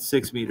 so I went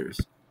 6 meters.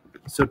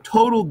 So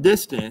total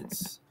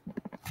distance,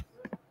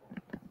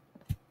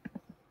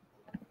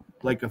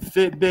 like a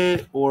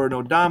Fitbit or an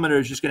odometer,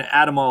 is just going to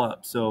add them all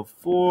up. So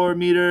 4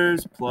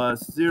 meters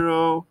plus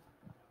 0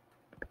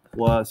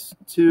 plus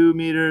 2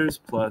 meters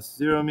plus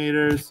 0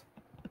 meters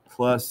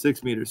plus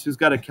 6 meters. Who's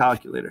got a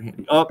calculator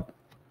handy? Oh,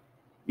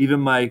 even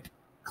my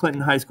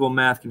Clinton High School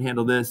math can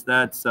handle this.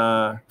 That's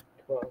 12.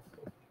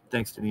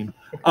 thanks, Janine.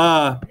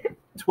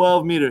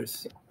 12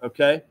 meters,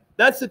 okay?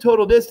 That's the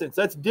total distance.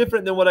 That's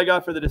different than what I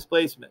got for the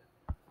displacement.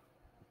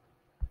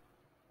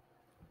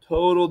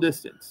 Total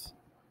distance.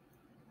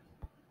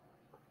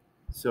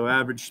 So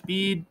average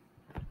speed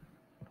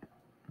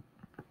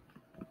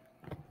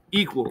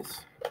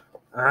equals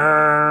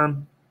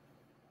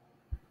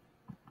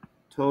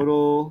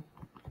total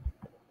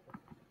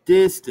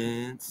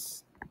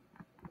distance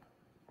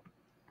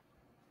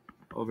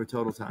over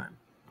total time.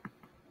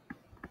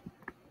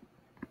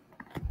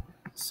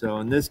 So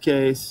in this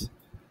case,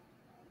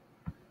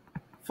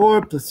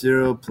 4 plus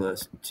 0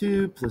 plus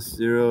 2 plus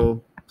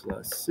 0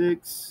 plus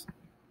 6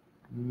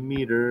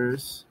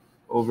 meters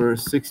over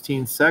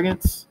 16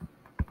 seconds.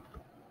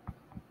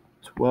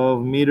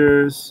 12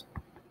 meters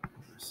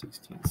over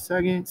 16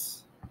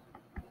 seconds.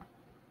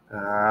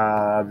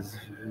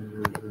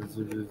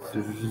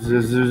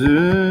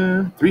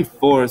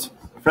 3/4.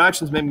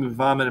 Fractions made me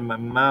vomit in my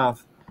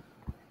mouth.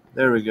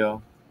 There we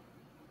go.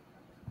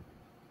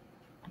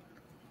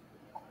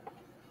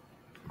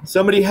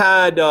 Somebody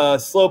had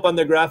slope on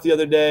their graph the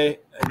other day,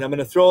 and I'm going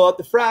to throw out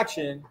the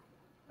fraction.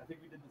 I think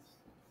we did this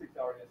 6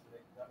 hours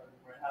yesterday. That might be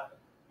where it happened.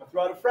 I'm going to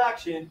throw out a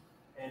fraction,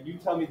 and you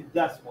tell me the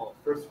decimal.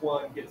 First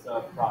one gets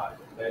a prize.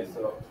 Okay,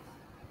 so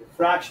the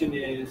fraction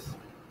is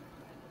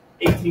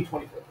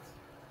 18/25.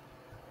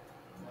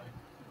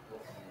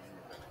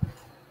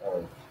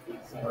 18/25.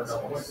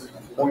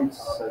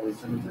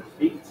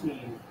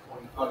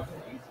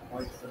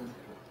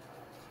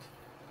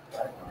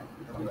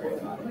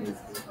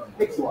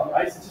 Takes a while,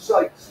 right? So just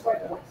like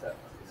 0.7.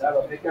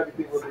 That'll make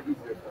everything a little bit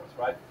easier for us,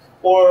 right?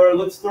 Or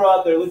let's throw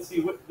out there. Let's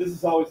see. This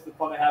is always the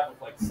fun I have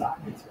with like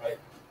sockets, right?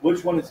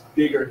 Which one is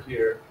bigger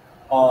here?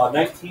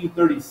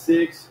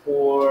 1936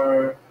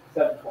 or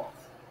 7/12?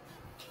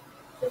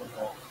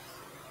 7/12.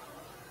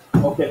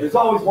 Okay, there's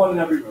always one in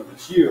every room.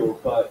 It's you,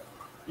 but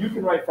you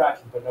can write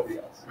fractions, but nobody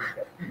else.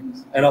 Okay.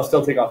 And I'll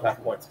still take off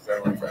half points because I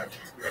don't like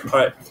fractions. All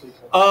right.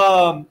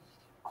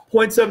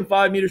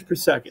 0.75 meters per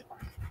second.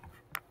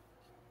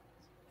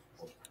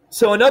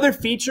 So another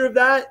feature of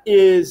that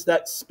is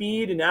that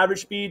speed and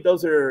average speed,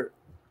 those are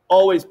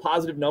always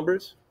positive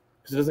numbers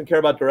because it doesn't care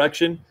about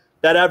direction.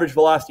 That average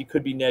velocity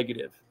could be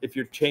negative. If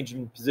you're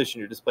changing position,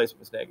 your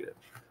displacement was negative.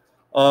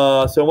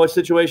 So in what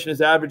situation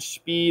is average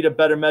speed a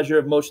better measure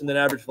of motion than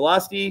average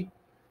velocity?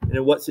 And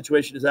in what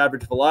situation is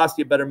average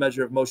velocity a better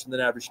measure of motion than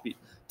average speed?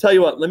 Tell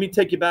you what, let me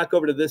take you back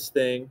over to this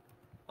thing.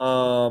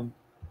 And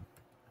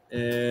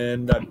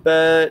I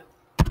bet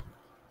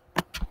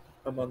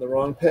I'm on the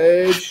wrong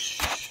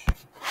page.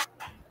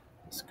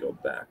 Let's go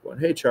back one.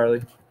 Hey,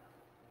 Charlie.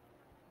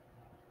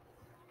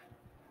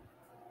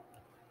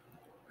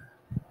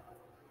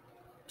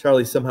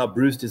 Charlie somehow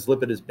bruised his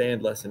lip at his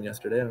band lesson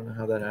yesterday. I don't know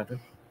how that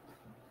happened.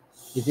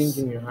 You think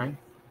junior high?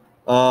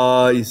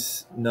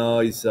 He's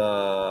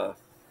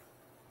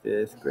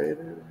 5th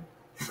grader,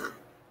 I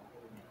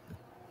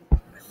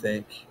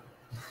think.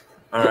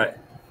 All right.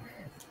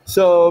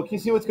 So can you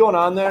see what's going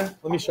on there?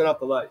 Let me shut off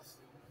the lights.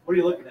 What are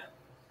you looking at?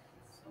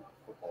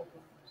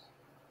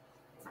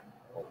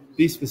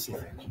 Be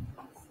specific.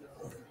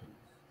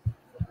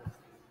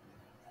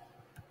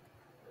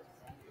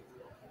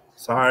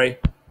 Sorry.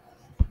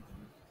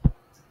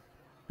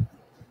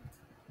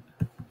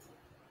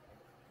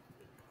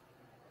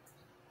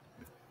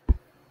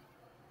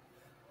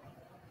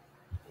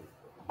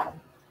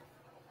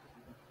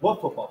 What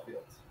football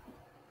fields?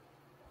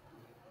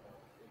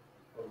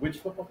 Or which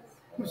football fields?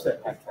 Who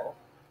said Big 10?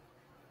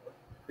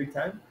 Big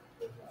 10?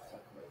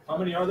 How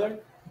many are there?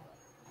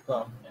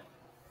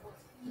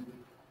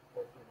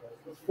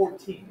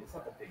 14. It's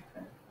not the Big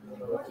 10.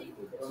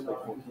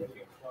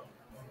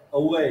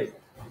 Away.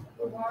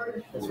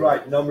 That's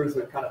right. Numbers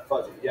are kind of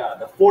fuzzy. Yeah,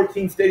 the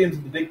 14 stadiums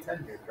in the Big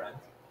 10 here, friends.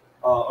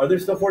 Are there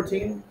still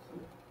 14?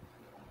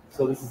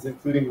 So this is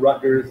including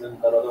Rutgers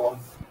and that other one.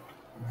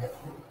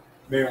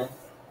 Maryland.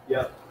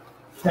 Yep.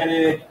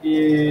 Kenneck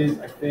is,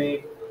 I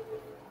think,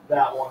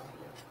 that one.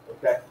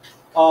 Okay.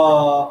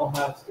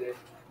 Ohio State,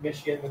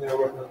 Michigan, when they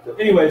were working on it.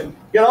 Anyways, you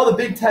got all the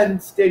Big 10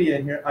 stadia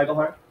in here.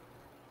 Eaglehart?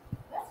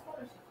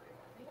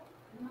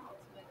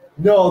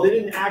 No, they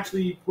didn't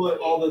actually put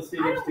all the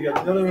stadiums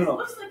together.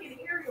 No.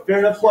 Fair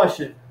enough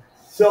question.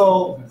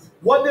 So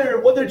what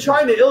they're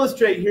trying to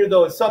illustrate here,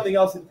 though, is something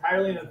else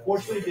entirely, and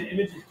unfortunately, the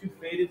image is too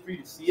faded for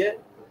you to see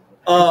it.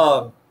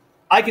 I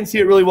can see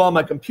it really well on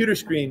my computer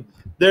screen.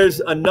 There's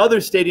another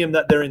stadium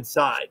that they're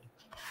inside.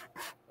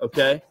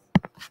 Okay?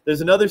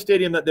 There's another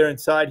stadium that they're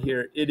inside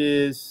here. It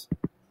is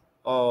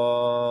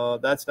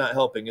that's not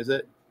helping, is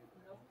it?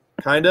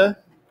 Kinda?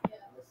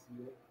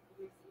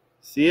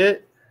 See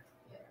it?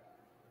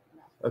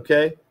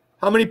 Okay.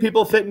 How many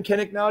people fit in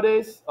Kenneck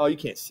nowadays? Oh, you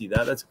can't see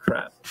that. That's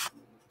crap.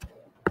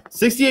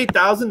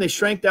 68,000. They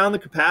shrank down the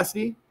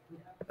capacity.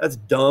 That's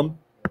dumb.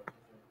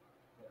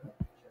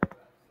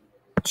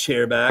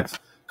 Chairbacks.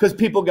 Because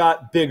people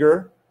got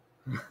bigger.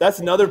 That's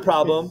another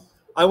problem.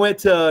 I went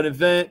to an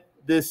event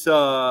this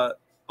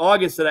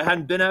August that I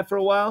hadn't been at for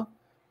a while.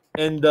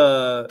 And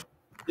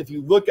if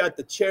you look at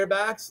the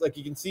chairbacks, like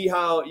you can see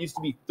how it used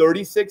to be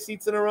 36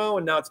 seats in a row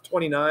and now it's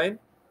 29.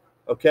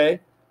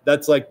 Okay.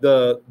 That's like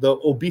the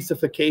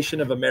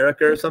obesification of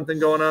America or something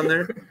going on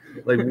there.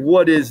 Like,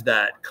 what is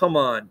that? Come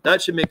on.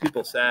 That should make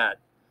people sad.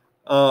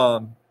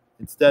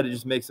 Instead, it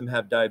just makes them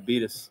have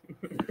diabetes.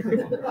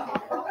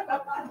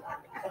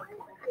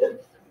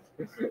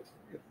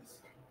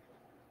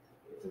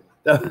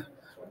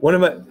 One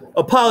of my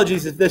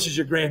apologies if this is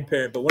your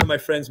grandparent, but one of my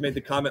friends made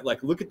the comment,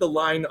 like, look at the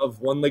line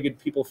of one-legged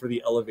people for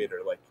the elevator,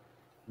 like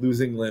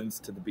losing limbs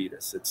to the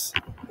beatus. It's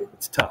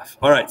tough.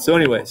 All right. So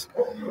anyways,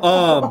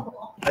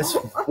 that's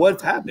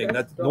what's happening.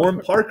 That's Norm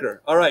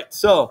Parker. All right.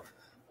 So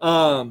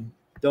don't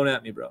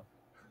at me, bro.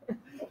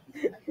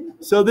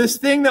 So this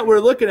thing that we're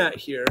looking at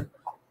here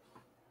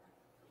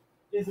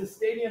is a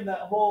stadium that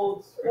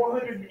holds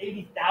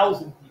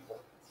 480,000 people.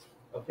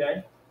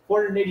 Okay?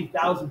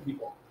 480,000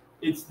 people.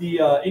 It's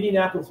the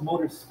Indianapolis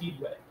Motor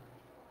Speedway.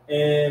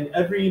 And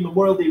every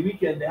Memorial Day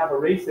weekend, they have a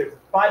race there. It's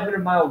a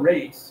 500-mile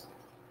race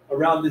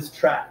around this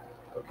track.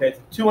 Okay?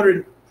 It's a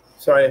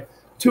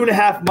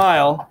 2.5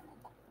 mile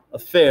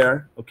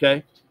affair.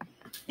 Okay?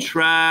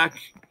 Track,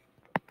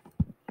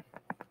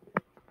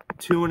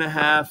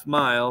 2.5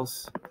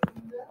 miles.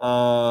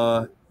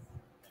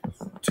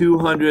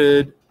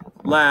 200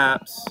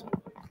 laps,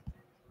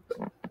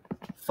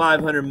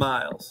 500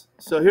 miles.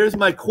 So here's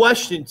my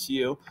question to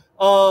you.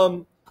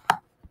 And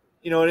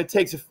it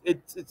takes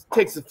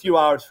a few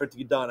hours for it to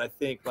get done. I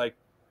think like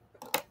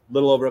a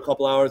little over a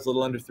couple hours, a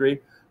little under 3.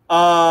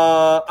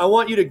 I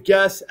want you to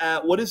guess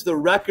at what is the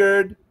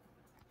record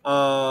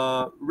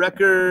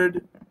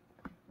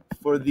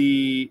for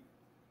the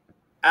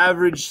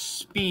average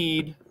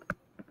speed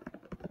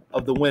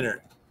of the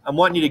winner. I'm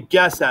wanting you to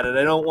guess at it.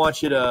 I don't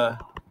want you to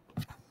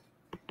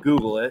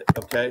Google it.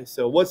 Okay,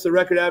 so what's the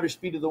record average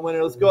speed of the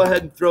winner? Let's go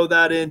ahead and throw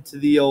that into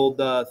the old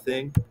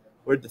thing.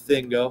 Where'd the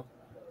thing go?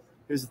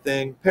 Here's the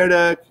thing. Pear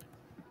Deck.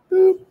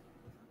 Boop.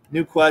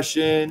 New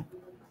question.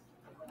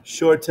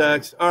 Short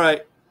text. All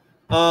right.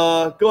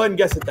 Go ahead and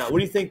guess at that. What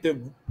do you think the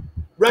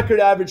record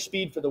average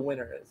speed for the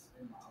winner is?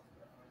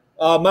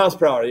 Miles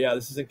per hour. Yeah,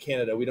 this is in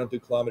Canada. We don't do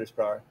kilometers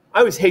per hour. I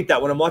always hate that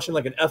when I'm watching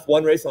like an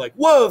F1 race. I'm like,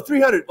 whoa,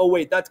 300. Oh,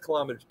 wait, that's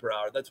kilometers per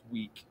hour. That's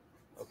weak.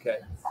 Okay.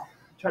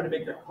 Trying to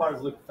make their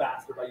cars look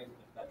faster by using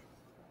the metrics.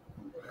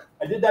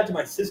 I did that to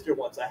my sister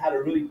once. I had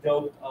a really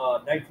dope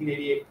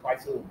 1988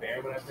 Chrysler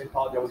LeBaron when I was in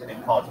college. I wasn't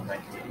in college in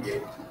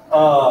 1988.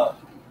 But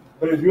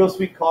it was a real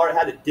sweet car. It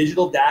had a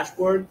digital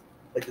dashboard.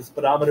 Like the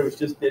speedometer was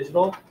just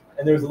digital.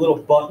 And there was a little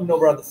button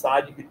over on the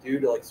side you could do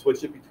to like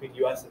switch it between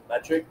US and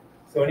metric.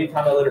 So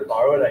anytime I let her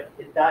borrow it, I'd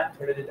hit that,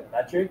 turn it into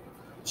metric.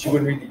 She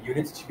wouldn't read the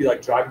units. She'd be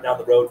like driving down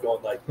the road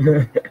going like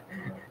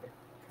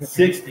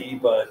 60,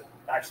 but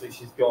actually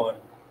she's going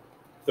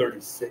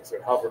 36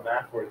 or however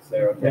math works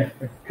there, okay?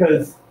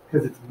 Because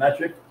it's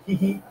metric.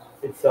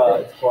 It's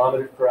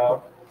kilometers per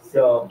hour.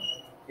 So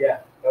yeah,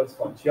 that was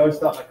fun. She always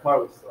thought my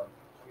car was slow.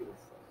 She was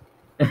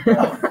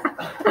slow.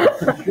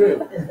 It's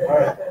true. All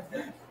right.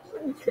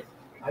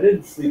 I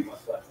didn't sleep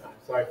much last night.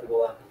 Sorry for the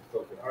lack of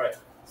filter. All right.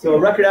 So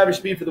record average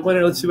speed for the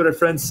winner. Let's see what our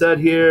friend said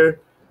here.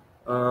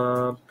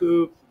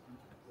 6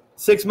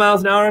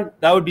 miles an hour.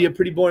 That would be a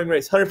pretty boring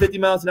race. 150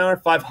 miles an hour,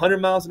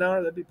 500 miles an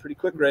hour. That'd be a pretty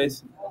quick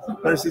race.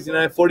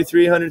 169,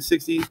 43,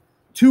 160,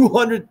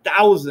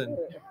 200,000.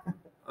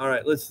 All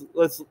right. Let's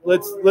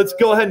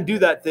go ahead and do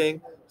that thing.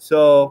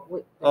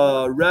 So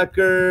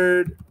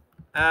record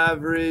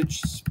average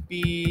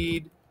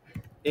speed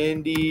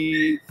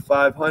Indy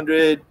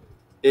 500.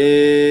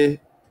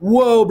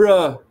 Whoa,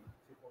 bro.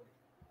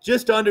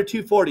 Just under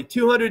 240,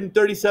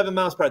 237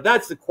 miles per hour.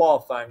 That's the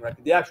qualifying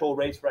record. The actual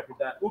race record,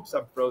 oops,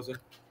 I'm frozen.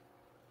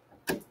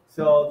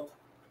 So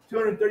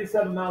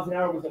 237 miles an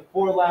hour was a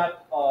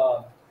 4-lap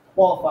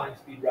qualifying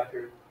speed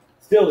record.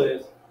 Still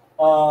is.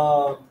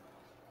 The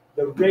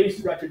race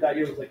record that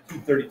year was like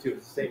 232.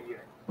 It's the same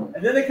year.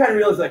 And then they kind of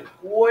realized, like,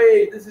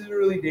 wait, this is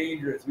really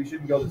dangerous. We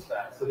shouldn't go this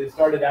fast. So they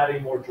started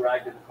adding more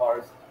drag to the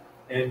cars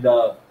and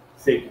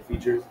safety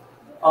features.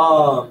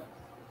 But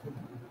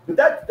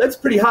that's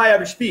pretty high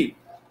average speed.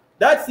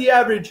 That's the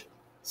average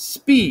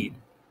speed.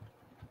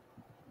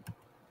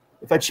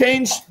 If I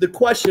change the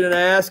question and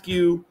I ask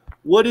you,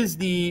 what is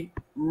the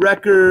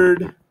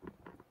record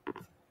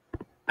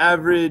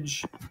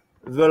average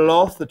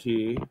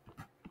velocity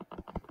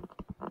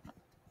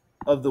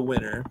of the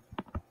winner?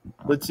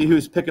 Let's see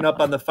who's picking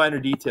up on the finer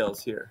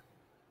details here.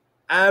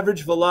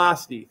 Average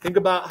velocity. Think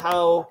about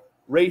how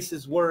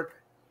races work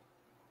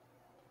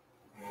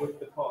with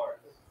the cars.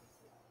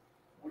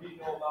 What do you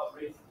know about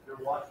races? Your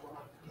watch one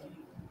on TV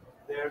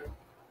there. Could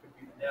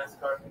be the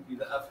NASCAR, could be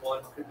the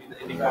F1, could be the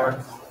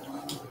IndyCar.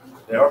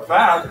 They're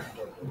fast.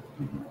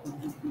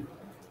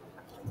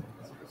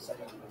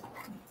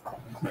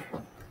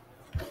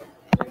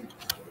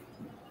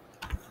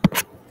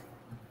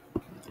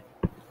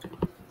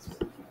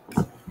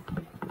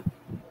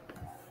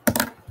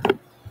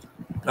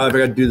 Oh, I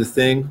forgot to do the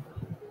thing.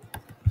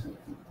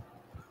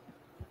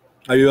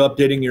 Are you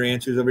updating your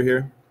answers over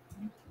here?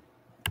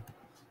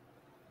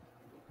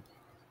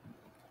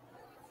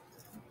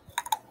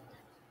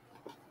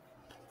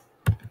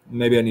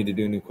 Maybe I need to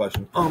do a new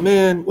question. Oh,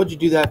 man, what'd you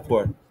do that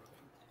for?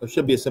 There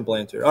should be a simple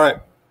answer. All right.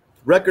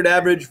 Record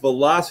average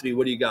velocity,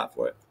 what do you got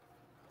for it?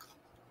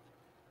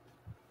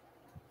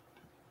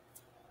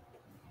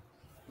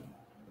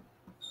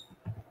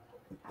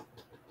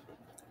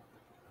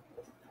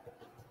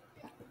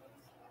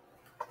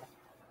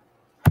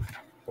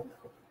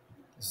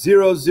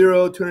 Zero,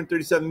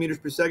 237 meters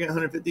per second,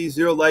 150,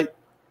 0 light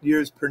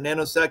years per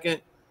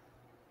nanosecond,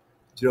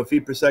 0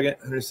 feet per second,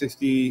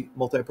 160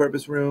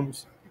 multi-purpose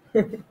rooms,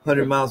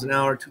 100 miles an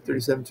hour,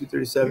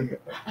 237.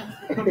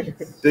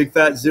 Big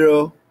fat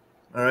 0.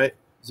 All right.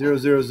 0,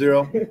 0,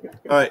 0.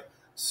 All right.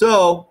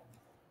 So,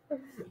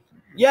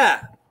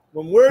 yeah,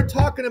 when we're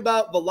talking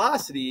about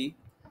velocity,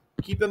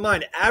 keep in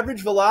mind,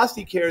 average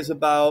velocity cares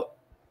about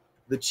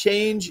the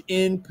change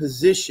in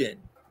position.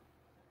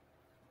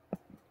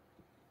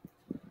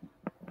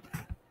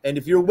 And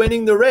if you're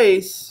winning the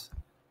race,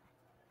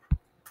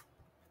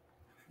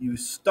 you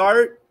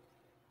start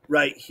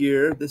right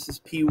here. This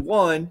is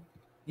P1.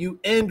 You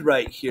end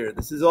right here.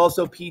 This is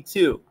also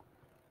P2.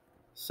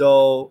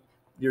 So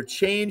your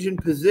change in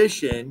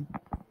position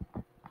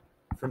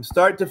from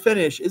start to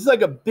finish is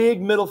like a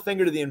big middle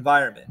finger to the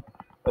environment,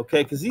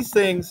 okay? Because these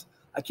things,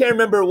 I can't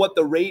remember what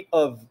the rate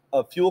of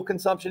of fuel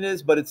consumption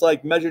is, but it's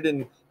like measured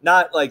in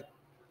not like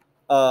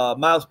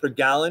miles per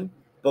gallon,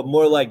 but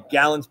more like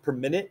gallons per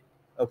minute,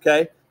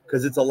 okay?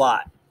 Because it's a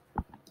lot.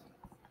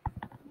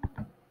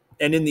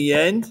 And in the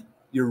end,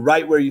 you're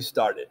right where you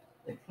started,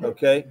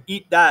 okay?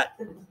 Eat that,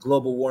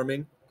 global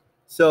warming.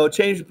 So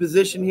change the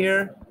position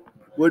here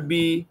would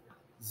be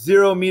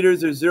 0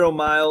 meters or 0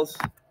 miles.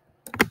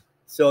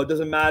 So it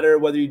doesn't matter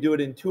whether you do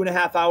it in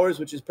 2.5 hours,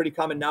 which is pretty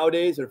common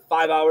nowadays, or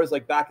 5 hours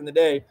like back in the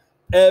day.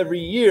 Every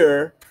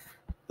year,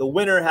 the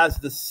winner has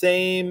the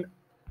same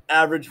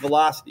average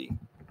velocity.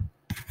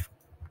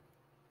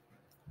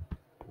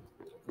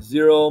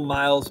 0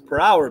 miles per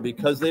hour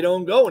because they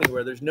don't go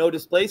anywhere. There's no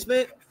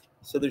displacement,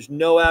 so there's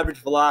no average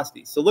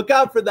velocity. So look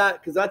out for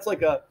that because that's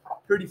like a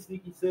pretty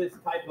sneaky sis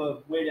type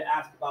of way to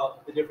ask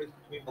about the difference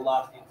between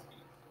velocity and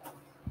speed.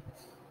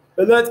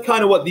 And that's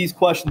kind of what these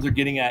questions are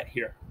getting at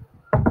here.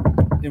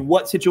 In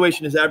what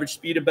situation is average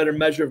speed a better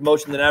measure of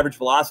motion than average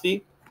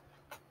velocity?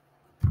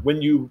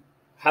 When you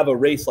have a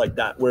race like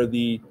that where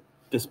the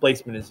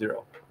displacement is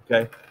 0,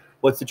 okay?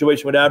 What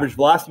situation would average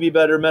velocity be a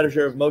better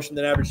measure of motion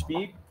than average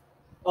speed?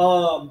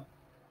 I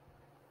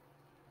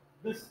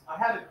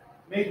haven't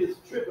made this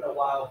trip in a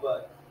while,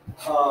 but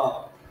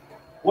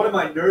one of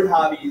my nerd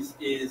hobbies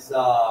is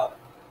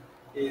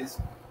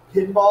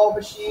pinball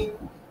machine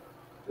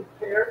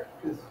repair.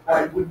 Because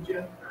why wouldn't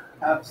you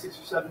have 6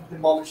 or 7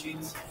 pinball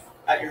machines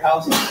at your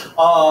house?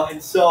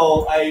 And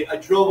so I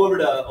drove over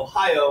to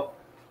Ohio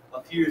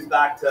a few years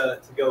back to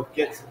go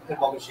get some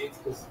pinball machines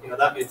because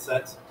that made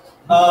sense.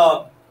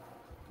 The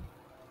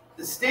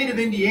state of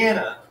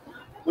Indiana,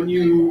 when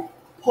you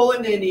pull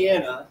into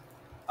Indiana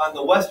on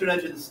the western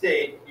edge of the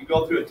state, you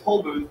go through a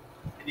toll booth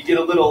and you get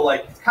a little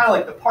it's kind of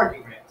like the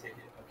parking ramp ticket,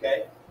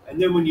 okay? And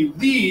then when you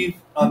leave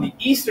on the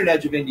eastern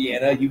edge of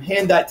Indiana, you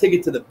hand that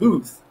ticket to the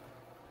booth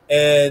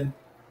and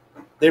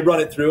they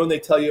run it through and they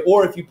tell you,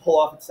 or if you pull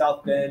off at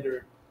South Bend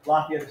or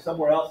Lafayette or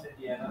somewhere else in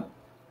Indiana,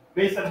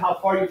 based on how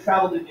far you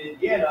traveled in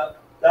Indiana,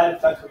 that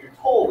affects what your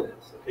toll is.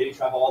 Okay, you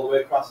travel all the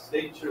way across the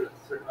state, sure, it's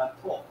a certain amount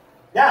of toll.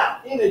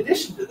 Now, in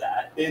addition to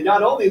that, they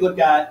not only look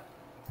at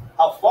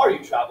how far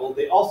you traveled,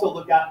 they also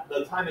look at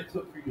the time it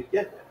took for you to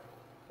get there.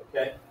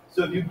 Okay,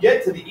 so if you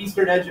get to the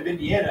eastern edge of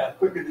Indiana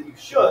quicker than you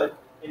should,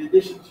 in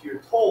addition to your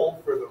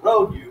toll for the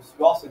road use,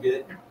 you also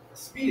get a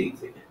speeding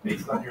ticket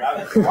based on your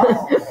average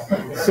velocity.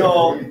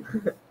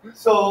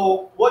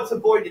 So what's a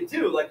boy to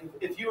do? Like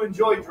if you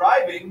enjoy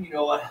driving,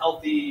 a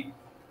healthy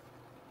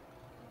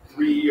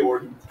 3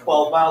 or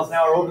 12 miles an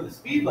hour over the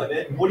speed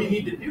limit, what do you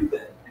need to do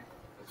then?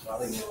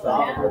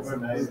 Stop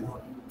overnight.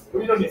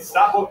 Well, you don't need to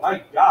stop. Oh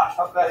my gosh,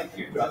 how fast are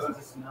you driving?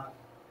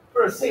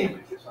 For a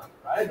sandwich or something,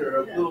 right?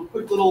 Or a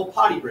quick little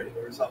potty break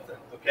or something,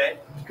 okay?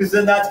 Because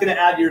then that's going to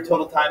add to your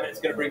total time and it's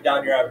going to bring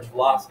down your average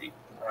velocity,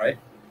 all right?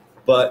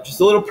 But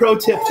just a little pro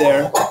tip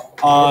there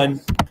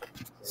on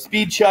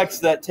speed checks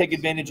that take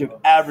advantage of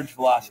average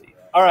velocity.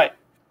 All right.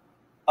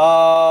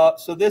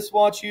 So this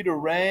wants you to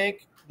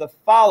rank the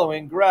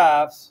following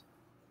graphs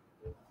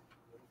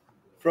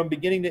from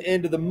beginning to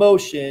end of the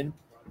motion.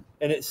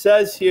 And it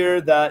says here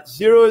that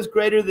 0 is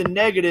greater than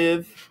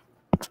negative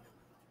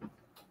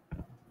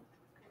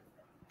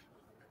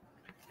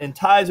and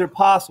ties are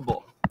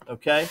possible,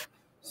 okay?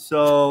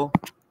 So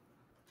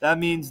that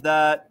means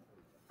that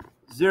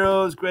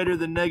 0 is greater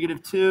than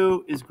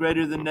 -2 is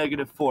greater than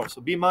 -4. So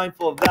be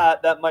mindful of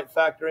that. That might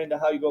factor into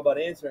how you go about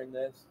answering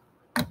this.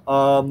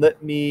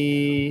 Let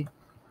me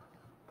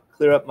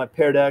clear up my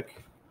pair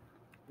deck.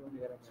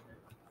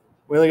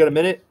 We only got a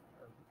minute?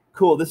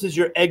 Cool. This is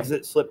your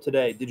exit slip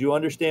today. Did you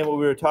understand what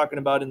we were talking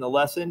about in the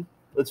lesson?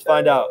 Let's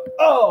find out.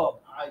 Oh,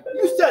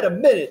 you said a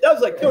minute. That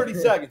was like 30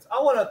 seconds.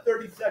 I want a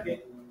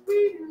 30-second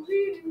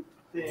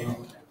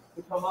thing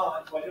to come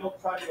on so I don't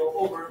try to go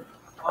over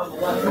on the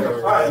lesson.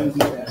 All right.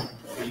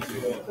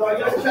 So I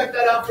guess check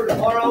that out for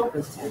tomorrow.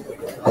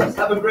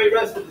 Have a great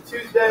rest of the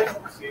Tuesday.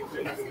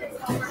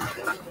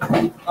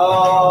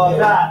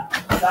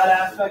 That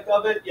aspect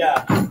of it,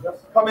 yeah.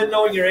 Come in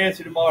knowing your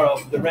answer tomorrow.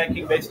 The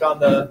ranking based on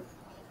the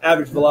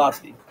average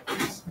velocity.